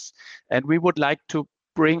members. And we would like to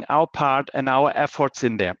bring our part and our efforts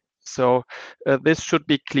in there. So this should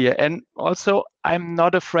be clear. And also, I'm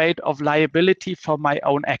not afraid of liability for my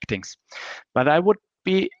own actings, but I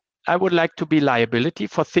would like to be liability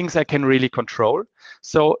for things I can really control.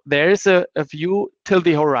 So there is a view till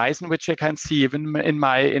the horizon, which I can see even in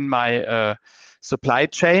my supply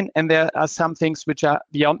chain, and there are some things which are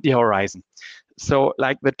beyond the horizon. So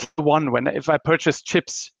like the tier one, if I purchase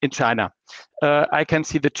chips in China, I can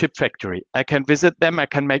see the chip factory. I can visit them. I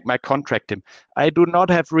can make my contract in. I do not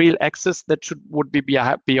have real access that would be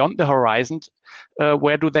beyond the horizon.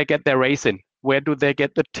 Where do they get their resin? Where do they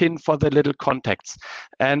get the tin for the little contacts?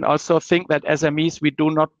 And also think that SMEs, we do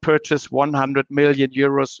not purchase 100 million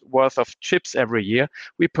euros worth of chips every year.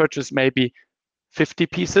 We purchase maybe 50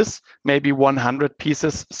 pieces, maybe 100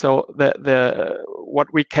 pieces. So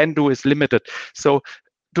what we can do is limited. So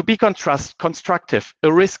to be constructive,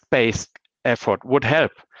 a risk-based effort would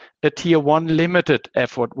help. A tier one limited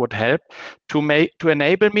effort would help to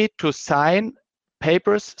enable me to sign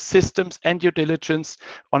papers, systems, and due diligence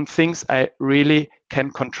on things I really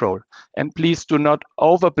can control. And please do not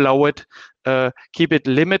overblow it. Keep it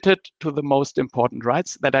limited to the most important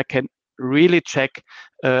rights that I can really check,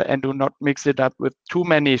 and do not mix it up with too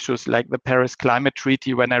many issues like the Paris Climate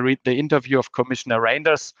Treaty. When I read the interview of Commissioner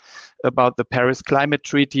Reynders about the Paris Climate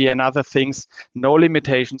Treaty and other things, no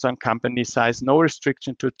limitations on company size, no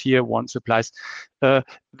restriction to tier one supplies.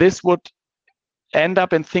 This would end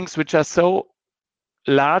up in things which are so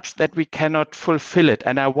large that we cannot fulfill it.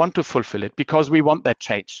 And I want to fulfill it because we want that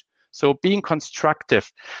change. So being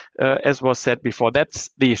constructive, as was said before,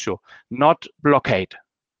 that's the issue, not blockade.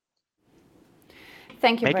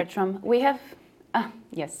 Thank you, Bertram. We have,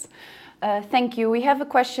 yes, thank you. We have a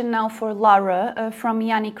question now for Lara from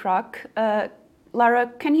Yannick Rock. Lara,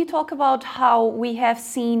 can you talk about how we have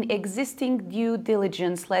seen existing due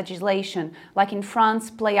diligence legislation, like in France,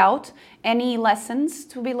 play out? Any lessons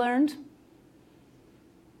to be learned?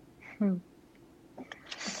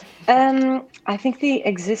 I think the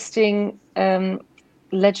existing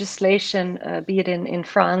legislation, be it in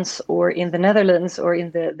France or in the Netherlands or in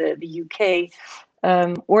the UK,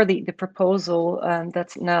 or the proposal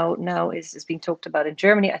that's now is being talked about in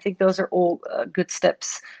Germany. I think those are all good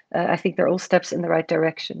steps. I think they're all steps in the right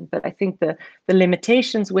direction. But I think the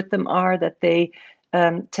limitations with them are that they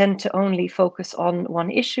tend to only focus on one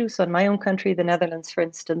issue. So in my own country, the Netherlands, for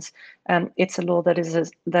instance, it's a law that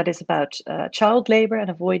is about child labor and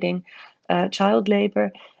avoiding child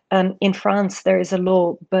labor. In France, there is a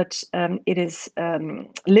law, but it is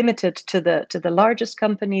limited to the largest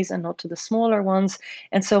companies and not to the smaller ones.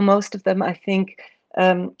 And so most of them, I think,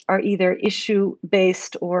 are either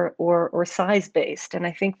issue-based or size-based. And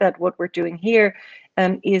I think that what we're doing here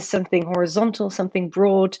is something horizontal, something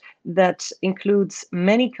broad that includes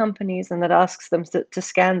many companies and that asks them to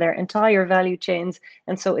scan their entire value chains.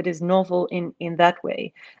 And so it is novel in that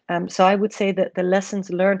way. So I would say that the lessons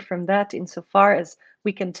learned from that, insofar as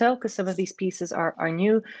we can tell, because some of these pieces are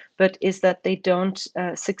new, but is that they don't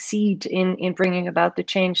succeed in bringing about the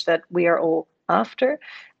change that we are all after,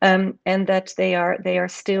 and that they are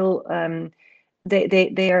still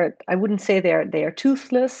they are, I wouldn't say they are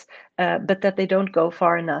toothless, but that they don't go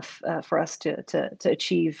far enough for us to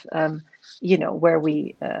achieve where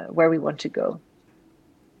we want to go.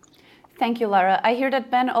 Thank you, Lara. I hear that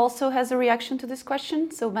Ben also has a reaction to this question.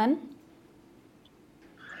 So Ben?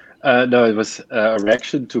 No, it was a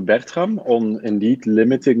reaction to Bertram on indeed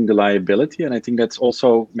limiting the liability. And I think that's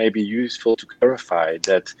also maybe useful to clarify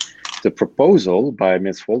that the proposal by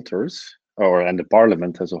Ms. Wolters and the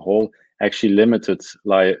Parliament as a whole actually limited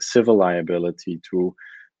civil liability to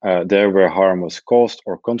there where harm was caused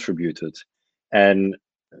or contributed. And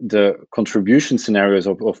the contribution scenarios,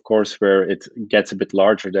 of course, where it gets a bit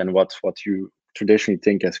larger than what you traditionally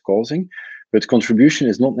think as causing. But contribution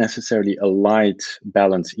is not necessarily a light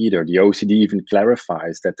balance either. The OECD even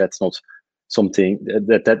clarifies that that's not something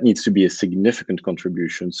that needs to be a significant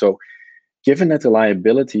contribution. So given that the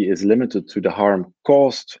liability is limited to the harm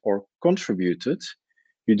caused or contributed,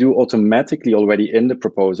 you do automatically already in the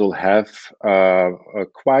proposal have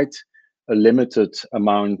quite a limited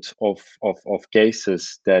amount of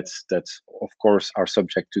cases that of course are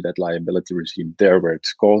subject to that liability regime there where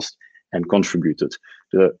it's caused and contributed.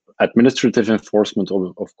 The administrative enforcement,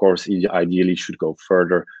 of course, ideally should go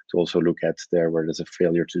further to also look at there where there's a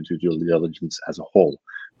failure to do due diligence as a whole.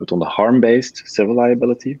 But on the harm-based civil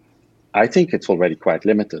liability, I think it's already quite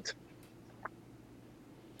limited.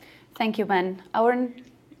 Thank you, Ben.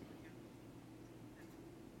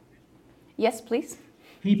 Yes, please.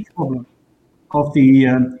 Key problem of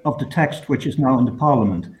the text which is now in the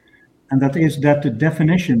Parliament, and that is that the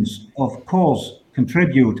definitions of cause,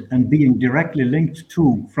 contribute, and being directly linked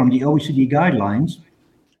to from the OECD guidelines,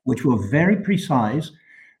 which were very precise,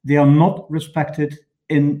 they are not respected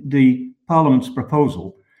in the Parliament's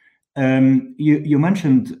proposal. You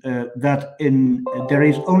mentioned that there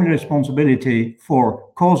is only responsibility for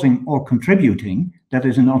causing or contributing, that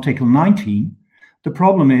is in Article 19. The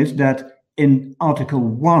problem is that in Article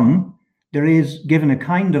 1, there is given a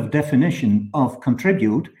kind of definition of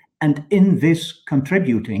contribute, and in this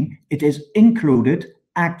contributing, it is included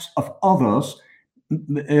acts of others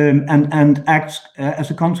and acts as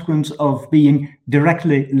a consequence of being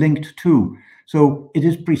directly linked to. So it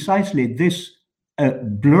is precisely this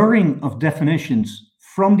blurring of definitions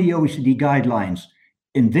from the OECD guidelines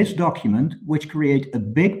in this document which create a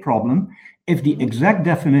big problem. If the exact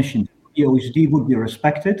definition of the OECD would be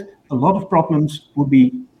respected, a lot of problems would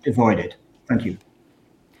be avoided. Thank you.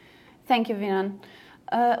 Thank you, Winan.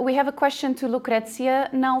 We have a question to Lucrezia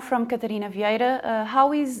now from Catarina Vieira.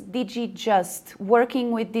 How is DG Just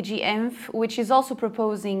working with DG ENF, which is also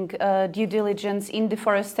proposing due diligence in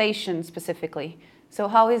deforestation specifically? So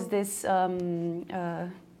how is this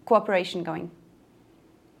cooperation going?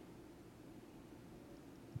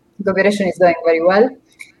 Cooperation is going very well.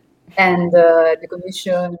 And the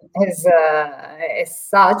Commission, as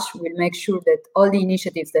such, will make sure that all the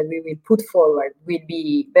initiatives that we will put forward will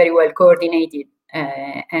be very well coordinated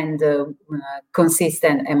and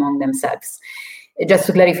consistent among themselves. Just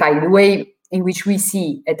to clarify, the way in which we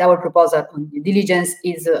see at our proposal on due diligence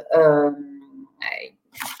is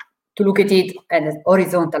to look at it as a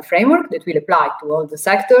horizontal framework that will apply to all the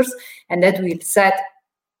sectors, and that will set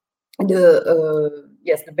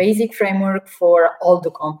the basic framework for all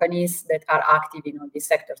the companies that are active in all these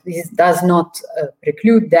sectors. This does not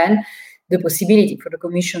preclude then the possibility for the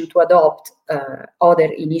Commission to adopt other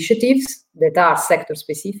initiatives that are sector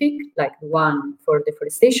specific, like the one for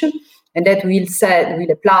deforestation, and that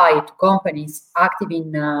will apply to companies active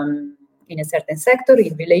in a certain sector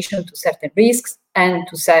in relation to certain risks and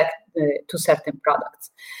to certain products.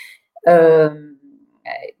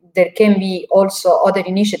 There can be also other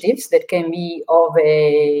initiatives that can be of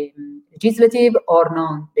a legislative or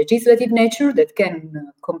non-legislative nature that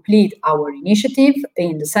can complete our initiative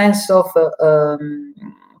in the sense of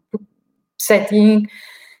setting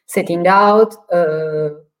out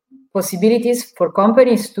possibilities for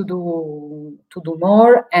companies to do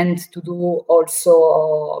more and to do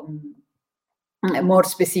also more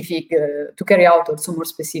specific, to carry out also more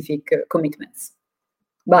specific commitments.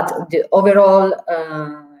 But the overall,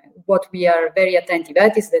 what we are very attentive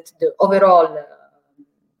at is that the overall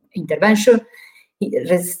intervention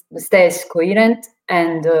stays coherent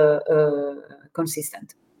and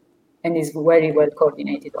consistent, and is very well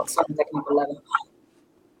coordinated also on technical level.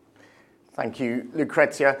 Thank you,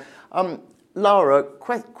 Lucrezia. Laura,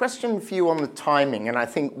 question for you on the timing, and I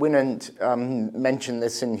think Winant mentioned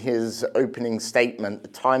this in his opening statement, the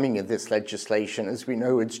timing of this legislation. As we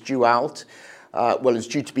know, it's due out. It's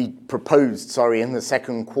due to be proposed, in the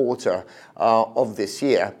second quarter of this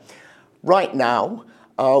year. Right now,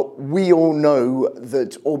 we all know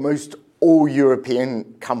that almost all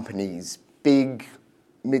European companies, big,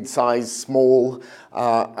 mid-sized, small,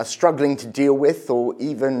 are struggling to deal with or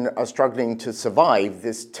even are struggling to survive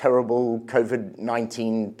this terrible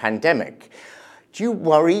COVID-19 pandemic. Do you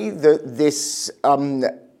worry that this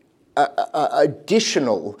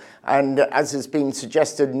additional and, as has been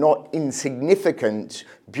suggested, not insignificant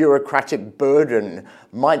bureaucratic burden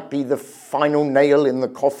might be the final nail in the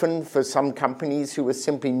coffin for some companies who are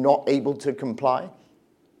simply not able to comply?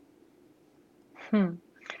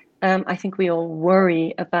 I think we all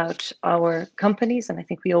worry about our companies, and I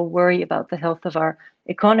think we all worry about the health of our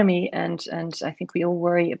economy, and I think we all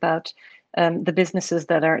worry about the businesses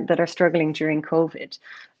that are struggling during COVID.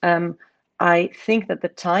 I think that the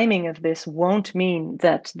timing of this won't mean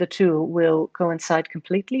that the two will coincide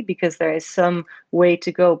completely, because there is some way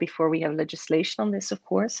to go before we have legislation on this, of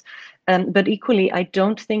course. But equally, I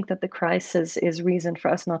don't think that the crisis is reason for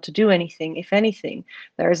us not to do anything. If anything,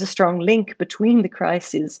 there is a strong link between the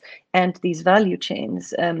crisis and these value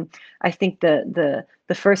chains. I think the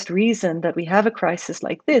first reason that we have a crisis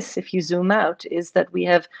like this, if you zoom out, is that we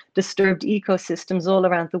have disturbed ecosystems all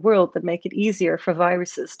around the world that make it easier for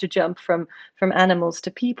viruses to jump from animals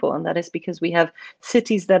to people, and that is because we have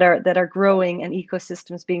cities that are growing and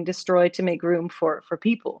ecosystems being destroyed to make room for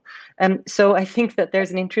people. So I think that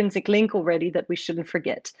there's an intrinsic link already that we shouldn't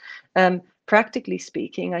forget. Practically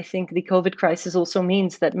speaking, I think the COVID crisis also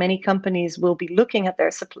means that many companies will be looking at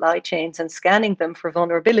their supply chains and scanning them for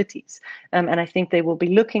vulnerabilities. And I think they will be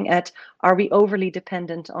looking at, are we overly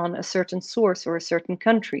dependent on a certain source or a certain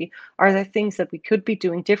country? Are there things that we could be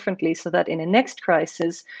doing differently so that in a next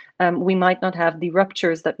crisis, we might not have the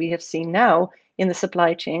ruptures that we have seen now in the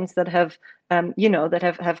supply chains that have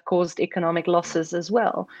have caused economic losses as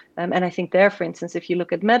well. And I think there, for instance, if you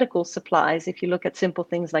look at medical supplies, if you look at simple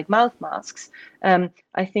things like mouth masks,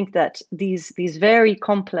 I think that these very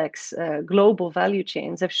complex global value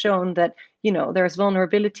chains have shown that, there's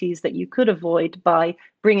vulnerabilities that you could avoid by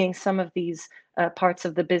bringing some of these parts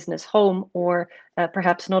of the business home, or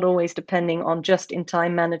perhaps not always depending on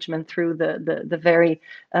just-in-time management through the very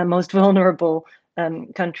most vulnerable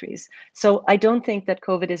countries. So I don't think that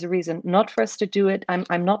COVID is a reason not for us to do it.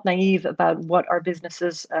 I'm not naive about what our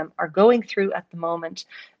businesses are going through at the moment,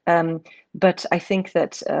 but I think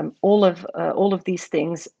that all of these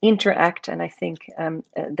things interact, and I think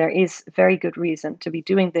there is very good reason to be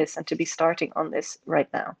doing this and to be starting on this right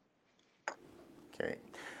now. Okay.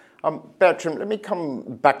 Bertram, let me come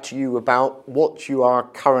back to you about what you are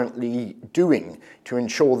currently doing to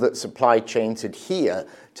ensure that supply chains adhere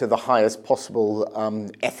to the highest possible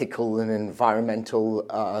ethical and environmental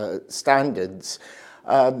standards.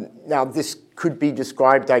 Now, this could be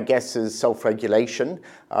described, I guess, as self-regulation.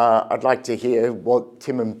 I'd like to hear what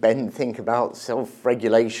Tim and Ben think about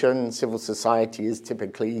self-regulation. Civil society is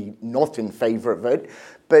typically not in favor of it.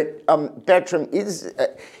 But Bertram,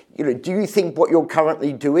 do you think what you're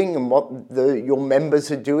currently doing and what your members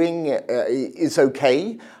are doing is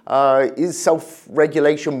okay? Is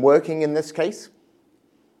self-regulation working in this case?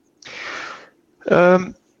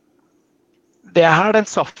 There are hard and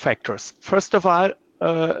soft factors. First of all,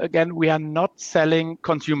 again, we are not selling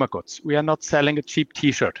consumer goods. We are not selling a cheap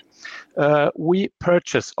T-shirt. We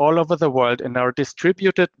purchase all over the world in our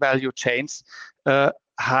distributed value chains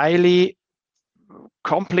highly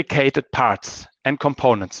complicated parts and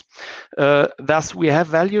components. Thus, we have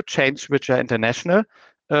value chains which are international,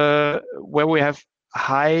 where we have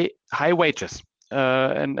high wages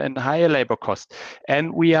and higher labor costs,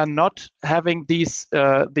 and we are not having these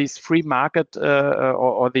free market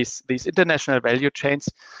or these international value chains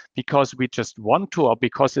because we just want to, or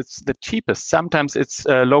because it's the cheapest. Sometimes it's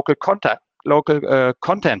local local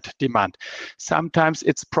content demand. Sometimes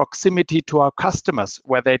it's proximity to our customers,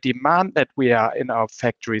 where they demand that we are in our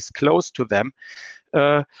factories close to them.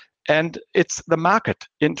 And it's the market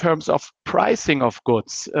in terms of pricing of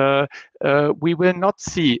goods. We will not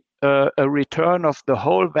see a return of the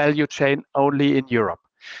whole value chain only in Europe.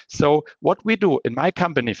 So what we do in my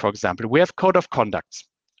company, for example, we have code of conducts,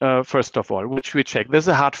 first of all, which we check. This is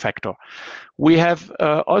a hard factor. We have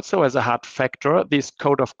also as a hard factor, this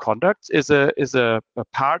code of conduct is a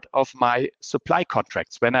part of my supply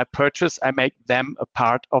contracts. When I purchase, I make them a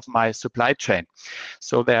part of my supply chain.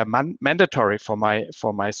 So they are mandatory for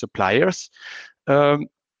my suppliers.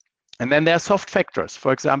 And then there are soft factors.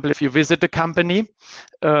 For example, if you visit a company,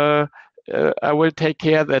 I will take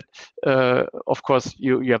care that, of course,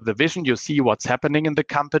 you have the vision, you see what's happening in the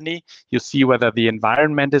company, you see whether the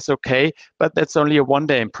environment is okay, but that's only a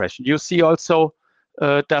one-day impression. You see also,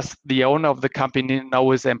 does the owner of the company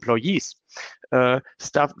know his employees?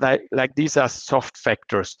 Stuff like these are soft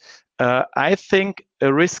factors. I think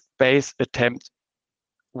a risk-based attempt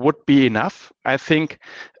would be enough. I think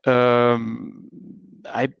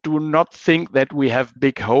I do not think that we have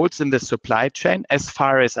big holes in the supply chain as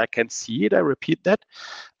far as I can see it. I repeat that.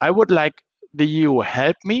 I would like the EU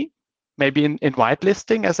help me, maybe in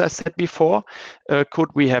whitelisting, as I said before. Could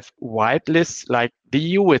we have whitelists like the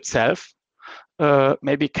EU itself,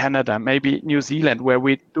 maybe Canada, maybe New Zealand, where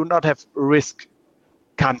we do not have risk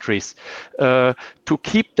countries, to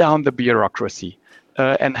keep down the bureaucracy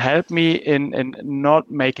and help me in not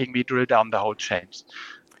making me drill down the whole chains.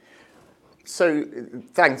 So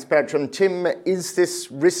thanks, Bertrand. Tim, is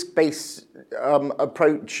this risk-based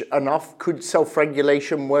approach enough? Could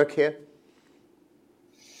self-regulation work here?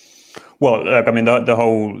 Well, I mean, the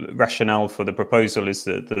whole rationale for the proposal is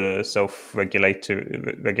that the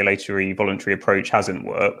self-regulatory voluntary approach hasn't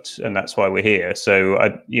worked, and that's why we're here. So, I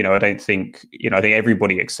don't think, I think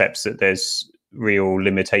everybody accepts that there's real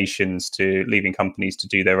limitations to leaving companies to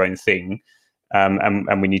do their own thing,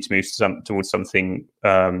 and we need to move towards something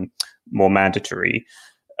more mandatory.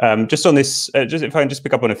 Just on this, if I can just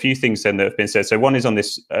pick up on a few things then that have been said. So one is on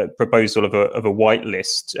this proposal of a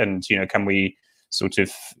whitelist, and can we sort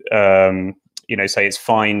of say it's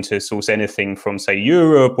fine to source anything from, say,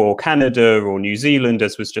 Europe or Canada or New Zealand,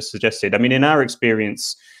 as was just suggested. I mean, in our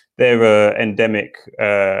experience, there are endemic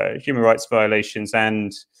human rights violations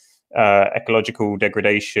and ecological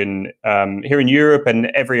degradation here in Europe and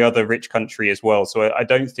every other rich country as well. So I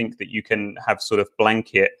don't think that you can have sort of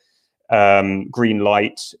blanket green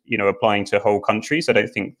light, applying to whole countries. I don't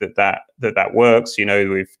think that works.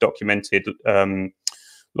 We've documented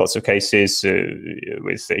lots of cases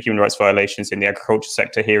with human rights violations in the agriculture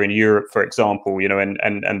sector here in Europe, for example,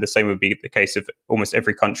 and the same would be the case of almost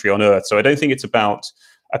every country on earth. So I don't think it's about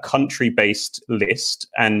a country-based list.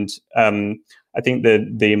 And I think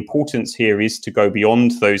the importance here is to go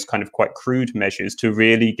beyond those kind of quite crude measures to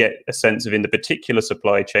really get a sense of, in the particular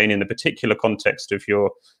supply chain, in the particular context of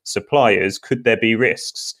your suppliers, could there be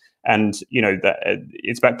risks? And, that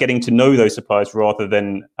it's about getting to know those suppliers rather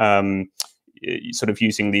than sort of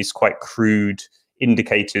using these quite crude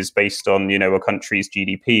indicators based on, a country's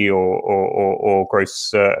GDP or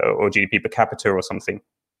gross or GDP per capita or something.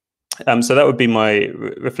 So that would be my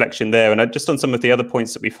reflection there. And just on some of the other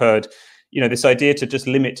points that we've heard, this idea to just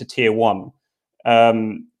limit to tier one,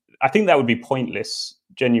 I think that would be pointless,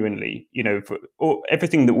 genuinely. For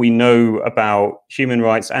everything that we know about human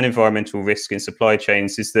rights and environmental risk in supply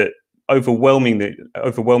chains is that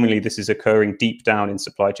overwhelmingly this is occurring deep down in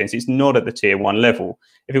supply chains. It's not at the tier one level.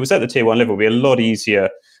 If it was at the tier one level, it would be a lot easier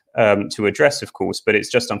to address, of course, but it's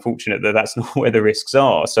just unfortunate that that's not where the risks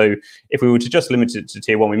are. So if we were to just limit it to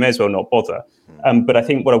tier one, we may as well not bother. But I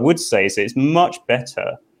think what I would say is that it's much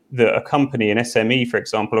better that a company, an SME, for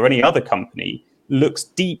example, or any other company, looks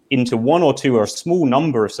deep into one or two or a small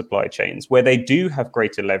number of supply chains where they do have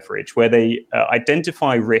greater leverage, where they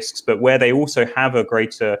identify risks, but where they also have a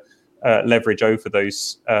greater leverage over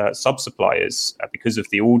those sub-suppliers because of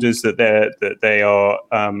the orders that they are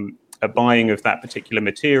buying of that particular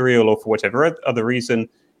material, or for whatever other reason.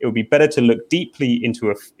 It would be better to look deeply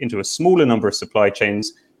into a smaller number of supply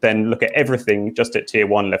chains than look at everything just at tier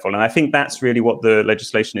one level. And I think that's really what the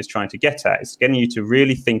legislation is trying to get at. It's getting you to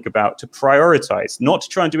really think about, to prioritize, not to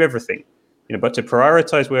try and do everything, but to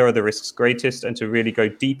prioritize where are the risks greatest and to really go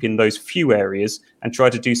deep in those few areas and try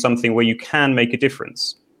to do something where you can make a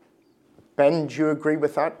difference. Ben, do you agree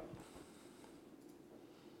with that?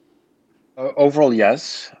 Overall,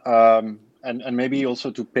 yes. And maybe also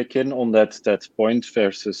to pick in on that point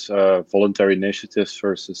versus voluntary initiatives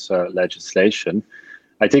versus legislation.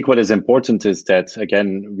 I think what is important is that,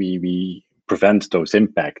 again, we prevent those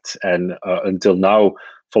impacts. And until now,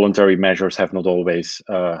 voluntary measures have not always,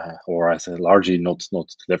 or as largely not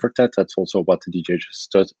delivered that. That's also what the DJ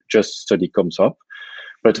Just study comes up.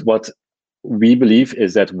 But what we believe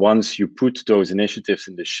is that once you put those initiatives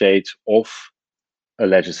in the shade of a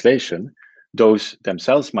legislation, those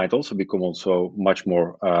themselves might also become much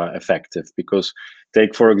more effective. Because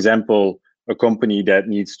take, for example, a company that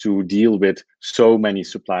needs to deal with so many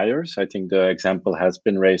suppliers. I think the example has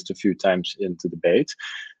been raised a few times in the debate.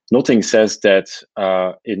 Nothing says that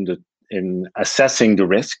in assessing the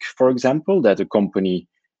risk, for example, that a company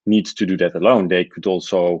needs to do that alone. They could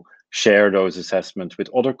also share those assessments with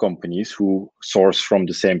other companies who source from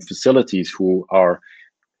the same facilities, who are,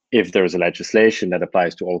 if there's a legislation that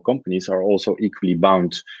applies to all companies, are also equally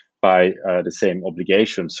bound by the same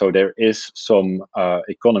obligations. So there is some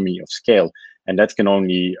economy of scale, and that can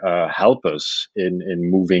only help us in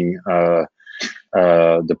moving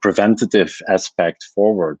the preventative aspect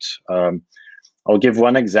forward. I'll give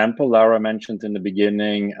one example. Laura mentioned in the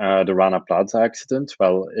beginning the Rana Plaza accident.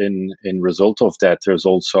 Well, in result of that, there's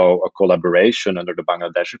also a collaboration under the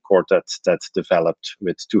Bangladesh Accord that's developed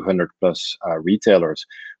with 200 plus retailers,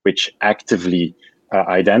 which actively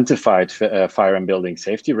identified fire and building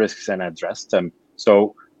safety risks and addressed them.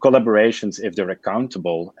 So collaborations, if they're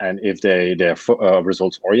accountable and if they're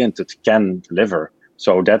results oriented, can deliver.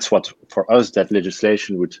 So that's what, for us, that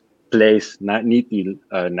legislation would place neatly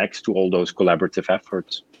next to all those collaborative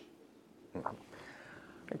efforts.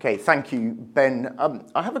 Okay, thank you, Ben.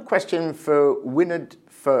 I have a question for Winard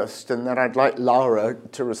first, and then I'd like Laura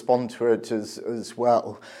to respond to it as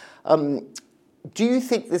well. Do you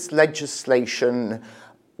think this legislation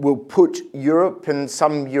will put Europe and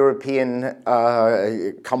some European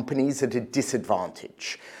companies at a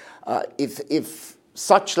disadvantage? If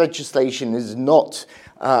such legislation is not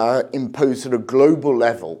imposed at a global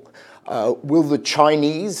level, will the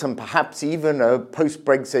Chinese and perhaps even a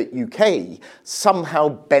post-Brexit UK somehow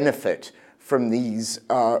benefit from these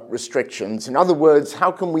restrictions? In other words,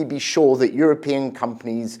 how can we be sure that European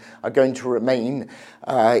companies are going to remain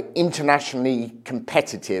internationally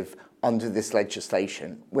competitive under this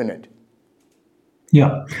legislation? Winard?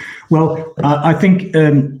 Yeah, well, I think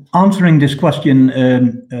answering this question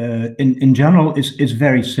in general is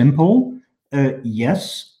very simple.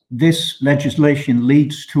 Yes, this legislation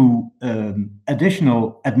leads to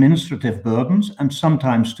additional administrative burdens and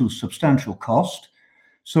sometimes to substantial cost.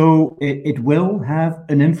 So it will have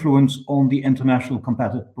an influence on the international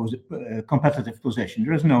competitive position.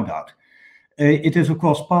 There is no doubt. It is, of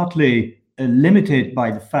course, partly limited by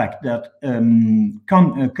the fact that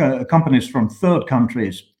companies from third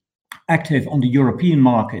countries active on the European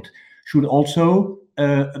market should also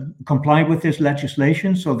comply with this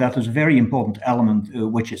legislation. So that is a very important element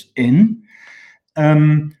which is in.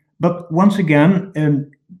 But once again,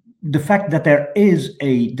 the fact that there is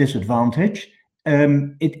a disadvantage,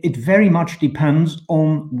 it very much depends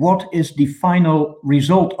on what is the final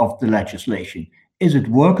result of the legislation. Is it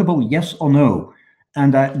workable, yes or no?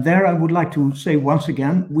 And there I would like to say once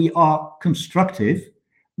again, we are constructive.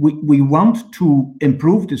 We want to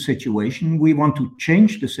improve the situation. We want to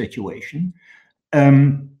change the situation.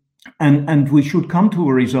 And we should come to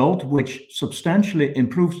a result which substantially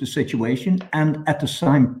improves the situation and at the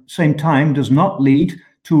same time does not lead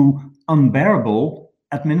to unbearable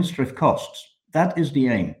administrative costs. That is the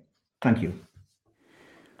aim. Thank you.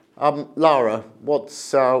 Laura,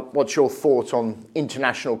 what's your thought on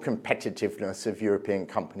international competitiveness of European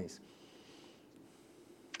companies?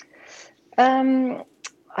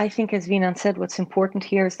 I think, as Wijnand said, what's important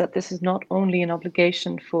here is that this is not only an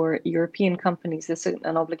obligation for European companies, this is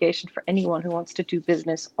an obligation for anyone who wants to do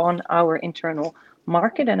business on our internal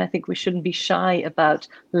market. And I think we shouldn't be shy about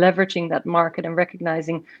leveraging that market and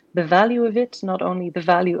recognizing the value of it, not only the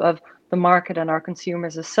value of the market and our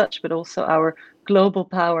consumers as such, but also our global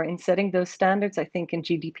power in setting those standards. I think in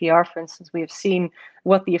GDPR, for instance, we have seen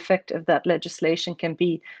what the effect of that legislation can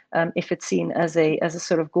be if it's seen as a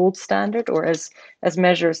sort of gold standard or as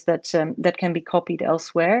measures that can be copied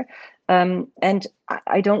elsewhere. And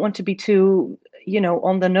I don't want to be too,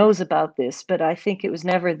 on the nose about this, but I think it was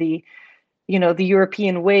never the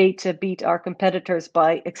European way to beat our competitors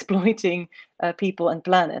by exploiting people and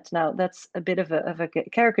planet. Now, that's a bit of a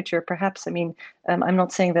caricature, perhaps. I mean, I'm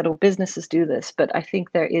not saying that all businesses do this, but I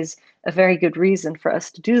think there is a very good reason for us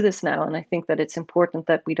to do this now. And I think that it's important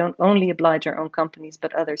that we don't only oblige our own companies,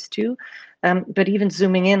 but others too. But even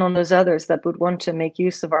zooming in on those others that would want to make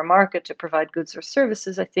use of our market to provide goods or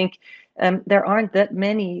services, I think there aren't that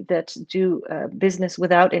many that do business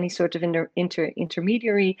without any sort of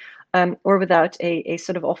intermediary or without a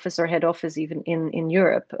sort of office or head office, even in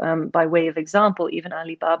Europe. By way of example, even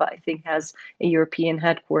Alibaba, I think, has a European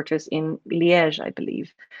headquarters in Liège, I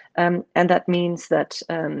believe. And that means that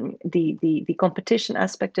the competition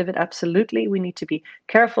aspect of it, absolutely, we need to be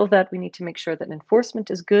careful that we need to make sure that enforcement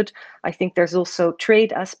is good. I think there's also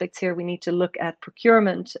trade aspects here. We need to look at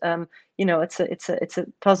procurement. It's a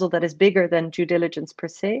puzzle that is bigger than due diligence per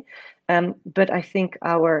se. But I think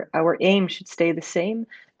our aim should stay the same.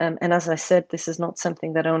 And as I said, this is not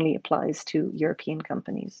something that only applies to European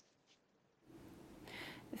companies.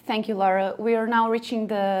 Thank you, Laura. We are now reaching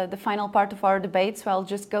the final part of our debate, so I'll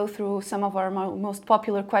just go through some of our most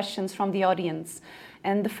popular questions from the audience.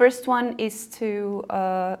 And the first one is to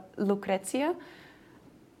Lucrezia.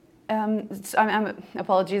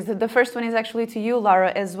 Apologies. The first one is actually to you,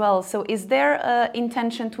 Laura, as well. So is there an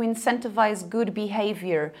intention to incentivize good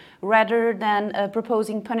behavior rather than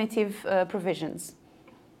proposing punitive provisions?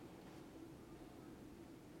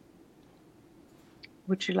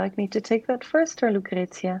 Would you like me to take that first, or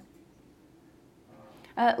Lucrezia?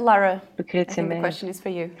 Lara, Lucrezia, I think the question is for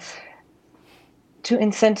you. To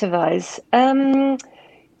incentivize.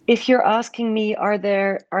 If you're asking me, are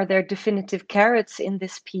there definitive carrots in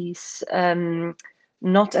this piece?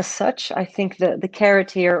 Not as such. I think the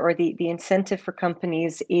carrot here, or the incentive for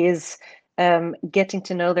companies, is getting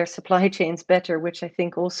to know their supply chains better, which I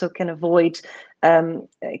think also can avoid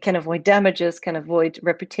damages, can avoid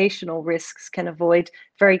reputational risks, can avoid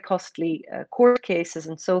very costly court cases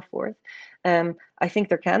and so forth. I think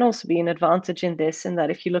there can also be an advantage in this, in that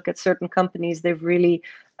if you look at certain companies, they've really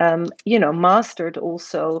mastered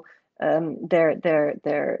also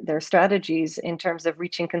their strategies in terms of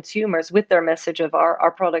reaching consumers with their message of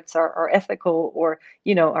our products are ethical, or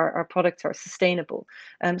our products are sustainable.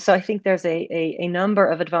 So I think there's a number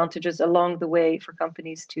of advantages along the way for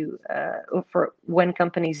companies for when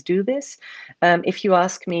companies do this. If you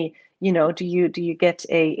ask me, do you get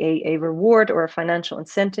a reward or a financial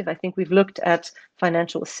incentive? I think we've looked at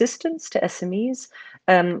financial assistance to SMEs,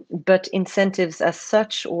 but incentives as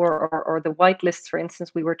such, or the white lists, for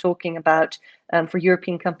instance, we were talking about for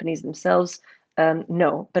European companies themselves,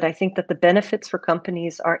 no. But I think that the benefits for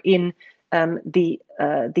companies are in the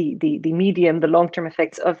medium, the long-term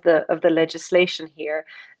effects of the legislation here,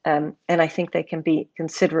 and I think they can be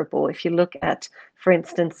considerable. If you look at, for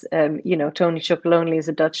instance, Tony Chocolonely is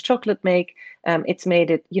a Dutch chocolate make. It's made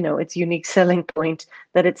it, its unique selling point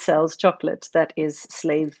that it sells chocolate that is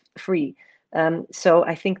slave-free. So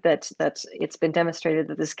I think that it's been demonstrated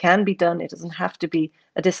that this can be done. It doesn't have to be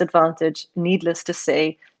a disadvantage. Needless to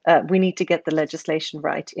say, we need to get the legislation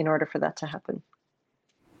right in order for that to happen.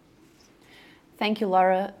 Thank you,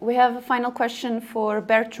 Laura. We have a final question for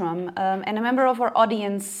Bertram, and a member of our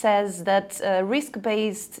audience says that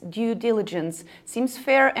risk-based due diligence seems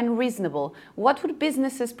fair and reasonable. What would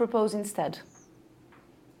businesses propose instead?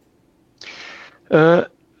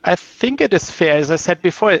 I think it is fair. As I said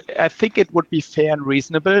before, I think it would be fair and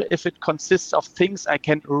reasonable if it consists of things I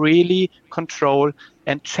can really control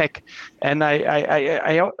and check. And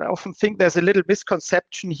I often think there's a little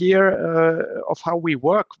misconception here of how we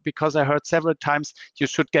work, because I heard several times you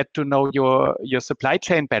should get to know your supply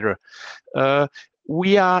chain better.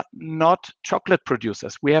 We are not chocolate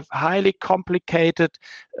producers. We have highly complicated,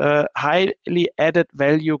 highly added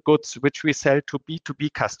value goods, which we sell to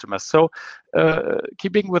B2B customers. So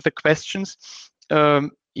keeping with the questions,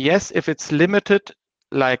 yes, if it's limited,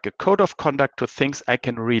 like a code of conduct to things I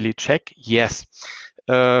can really check, yes.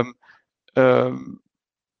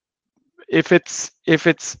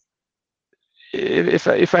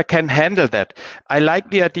 If I can handle that. I like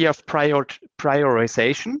the idea of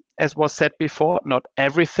prioritization, as was said before, not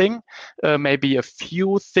everything, maybe a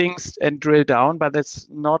few things and drill down, but that's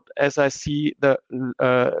not as I see the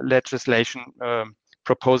legislation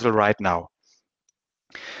proposal right now.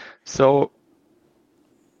 So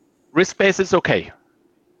risk-based is okay,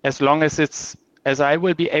 as long as I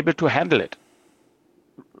will be able to handle it.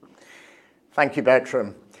 Thank you,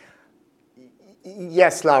 Bertram.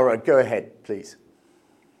 Yes, Laura, go ahead, please.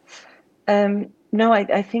 No,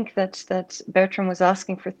 I think that Bertram was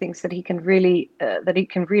asking for things that he can really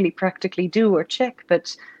practically do or check.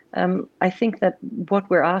 But I think that what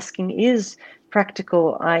we're asking is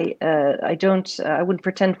practical. I wouldn't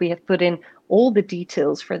pretend we have put in all the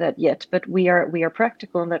details for that yet, but we are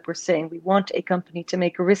practical in that we're saying we want a company to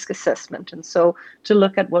make a risk assessment, and so to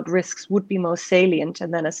look at what risks would be most salient,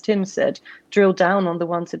 and then, as Tim said, drill down on the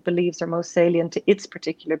ones it believes are most salient to its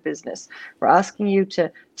particular business. We're asking you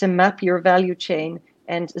to map your value chain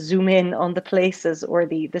and zoom in on the places or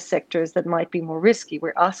the sectors that might be more risky.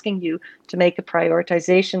 We're asking you to make a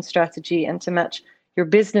prioritization strategy and to match your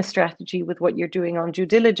business strategy with what you're doing on due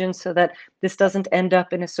diligence, so that this doesn't end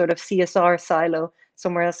up in a sort of CSR silo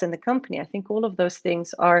somewhere else in the company. I think all of those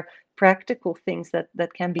things are practical things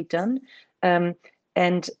that can be done.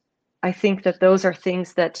 And I think that those are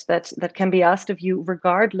things that can be asked of you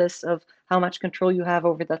regardless of how much control you have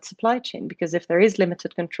over that supply chain. Because if there is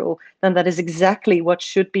limited control, then that is exactly what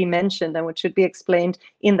should be mentioned and what should be explained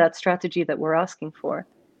in that strategy that we're asking for.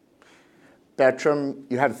 Bertram,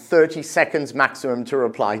 you have 30 seconds maximum to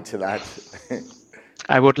reply to that.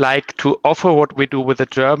 I would like to offer what we do with the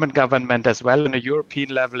German government as well on a European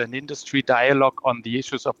level, an industry dialogue on the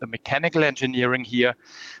issues of the mechanical engineering here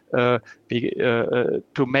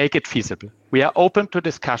to make it feasible. We are open to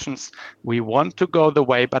discussions. We want to go the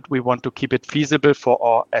way, but we want to keep it feasible for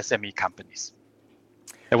our SME companies.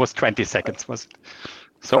 That was 20 seconds, was it?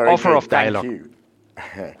 So very offer good. Of dialogue.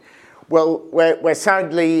 Thank you. Well, we're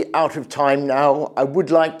sadly out of time now. I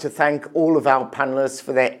would like to thank all of our panelists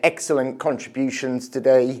for their excellent contributions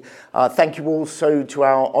today. Thank you also to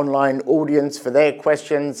our online audience for their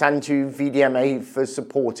questions and to VDMA for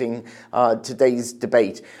supporting today's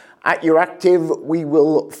debate. At Euractiv, we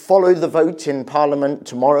will follow the vote in Parliament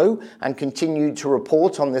tomorrow and continue to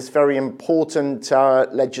report on this very important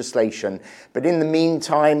legislation. But in the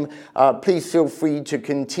meantime, please feel free to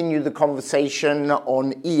continue the conversation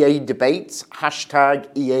on EA Debates,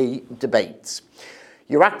 #EA Debates.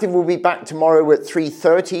 Euractiv will be back tomorrow at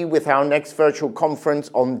 3:30 with our next virtual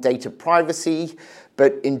conference on data privacy.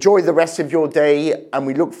 But enjoy the rest of your day, and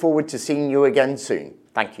we look forward to seeing you again soon.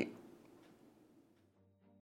 Thank you.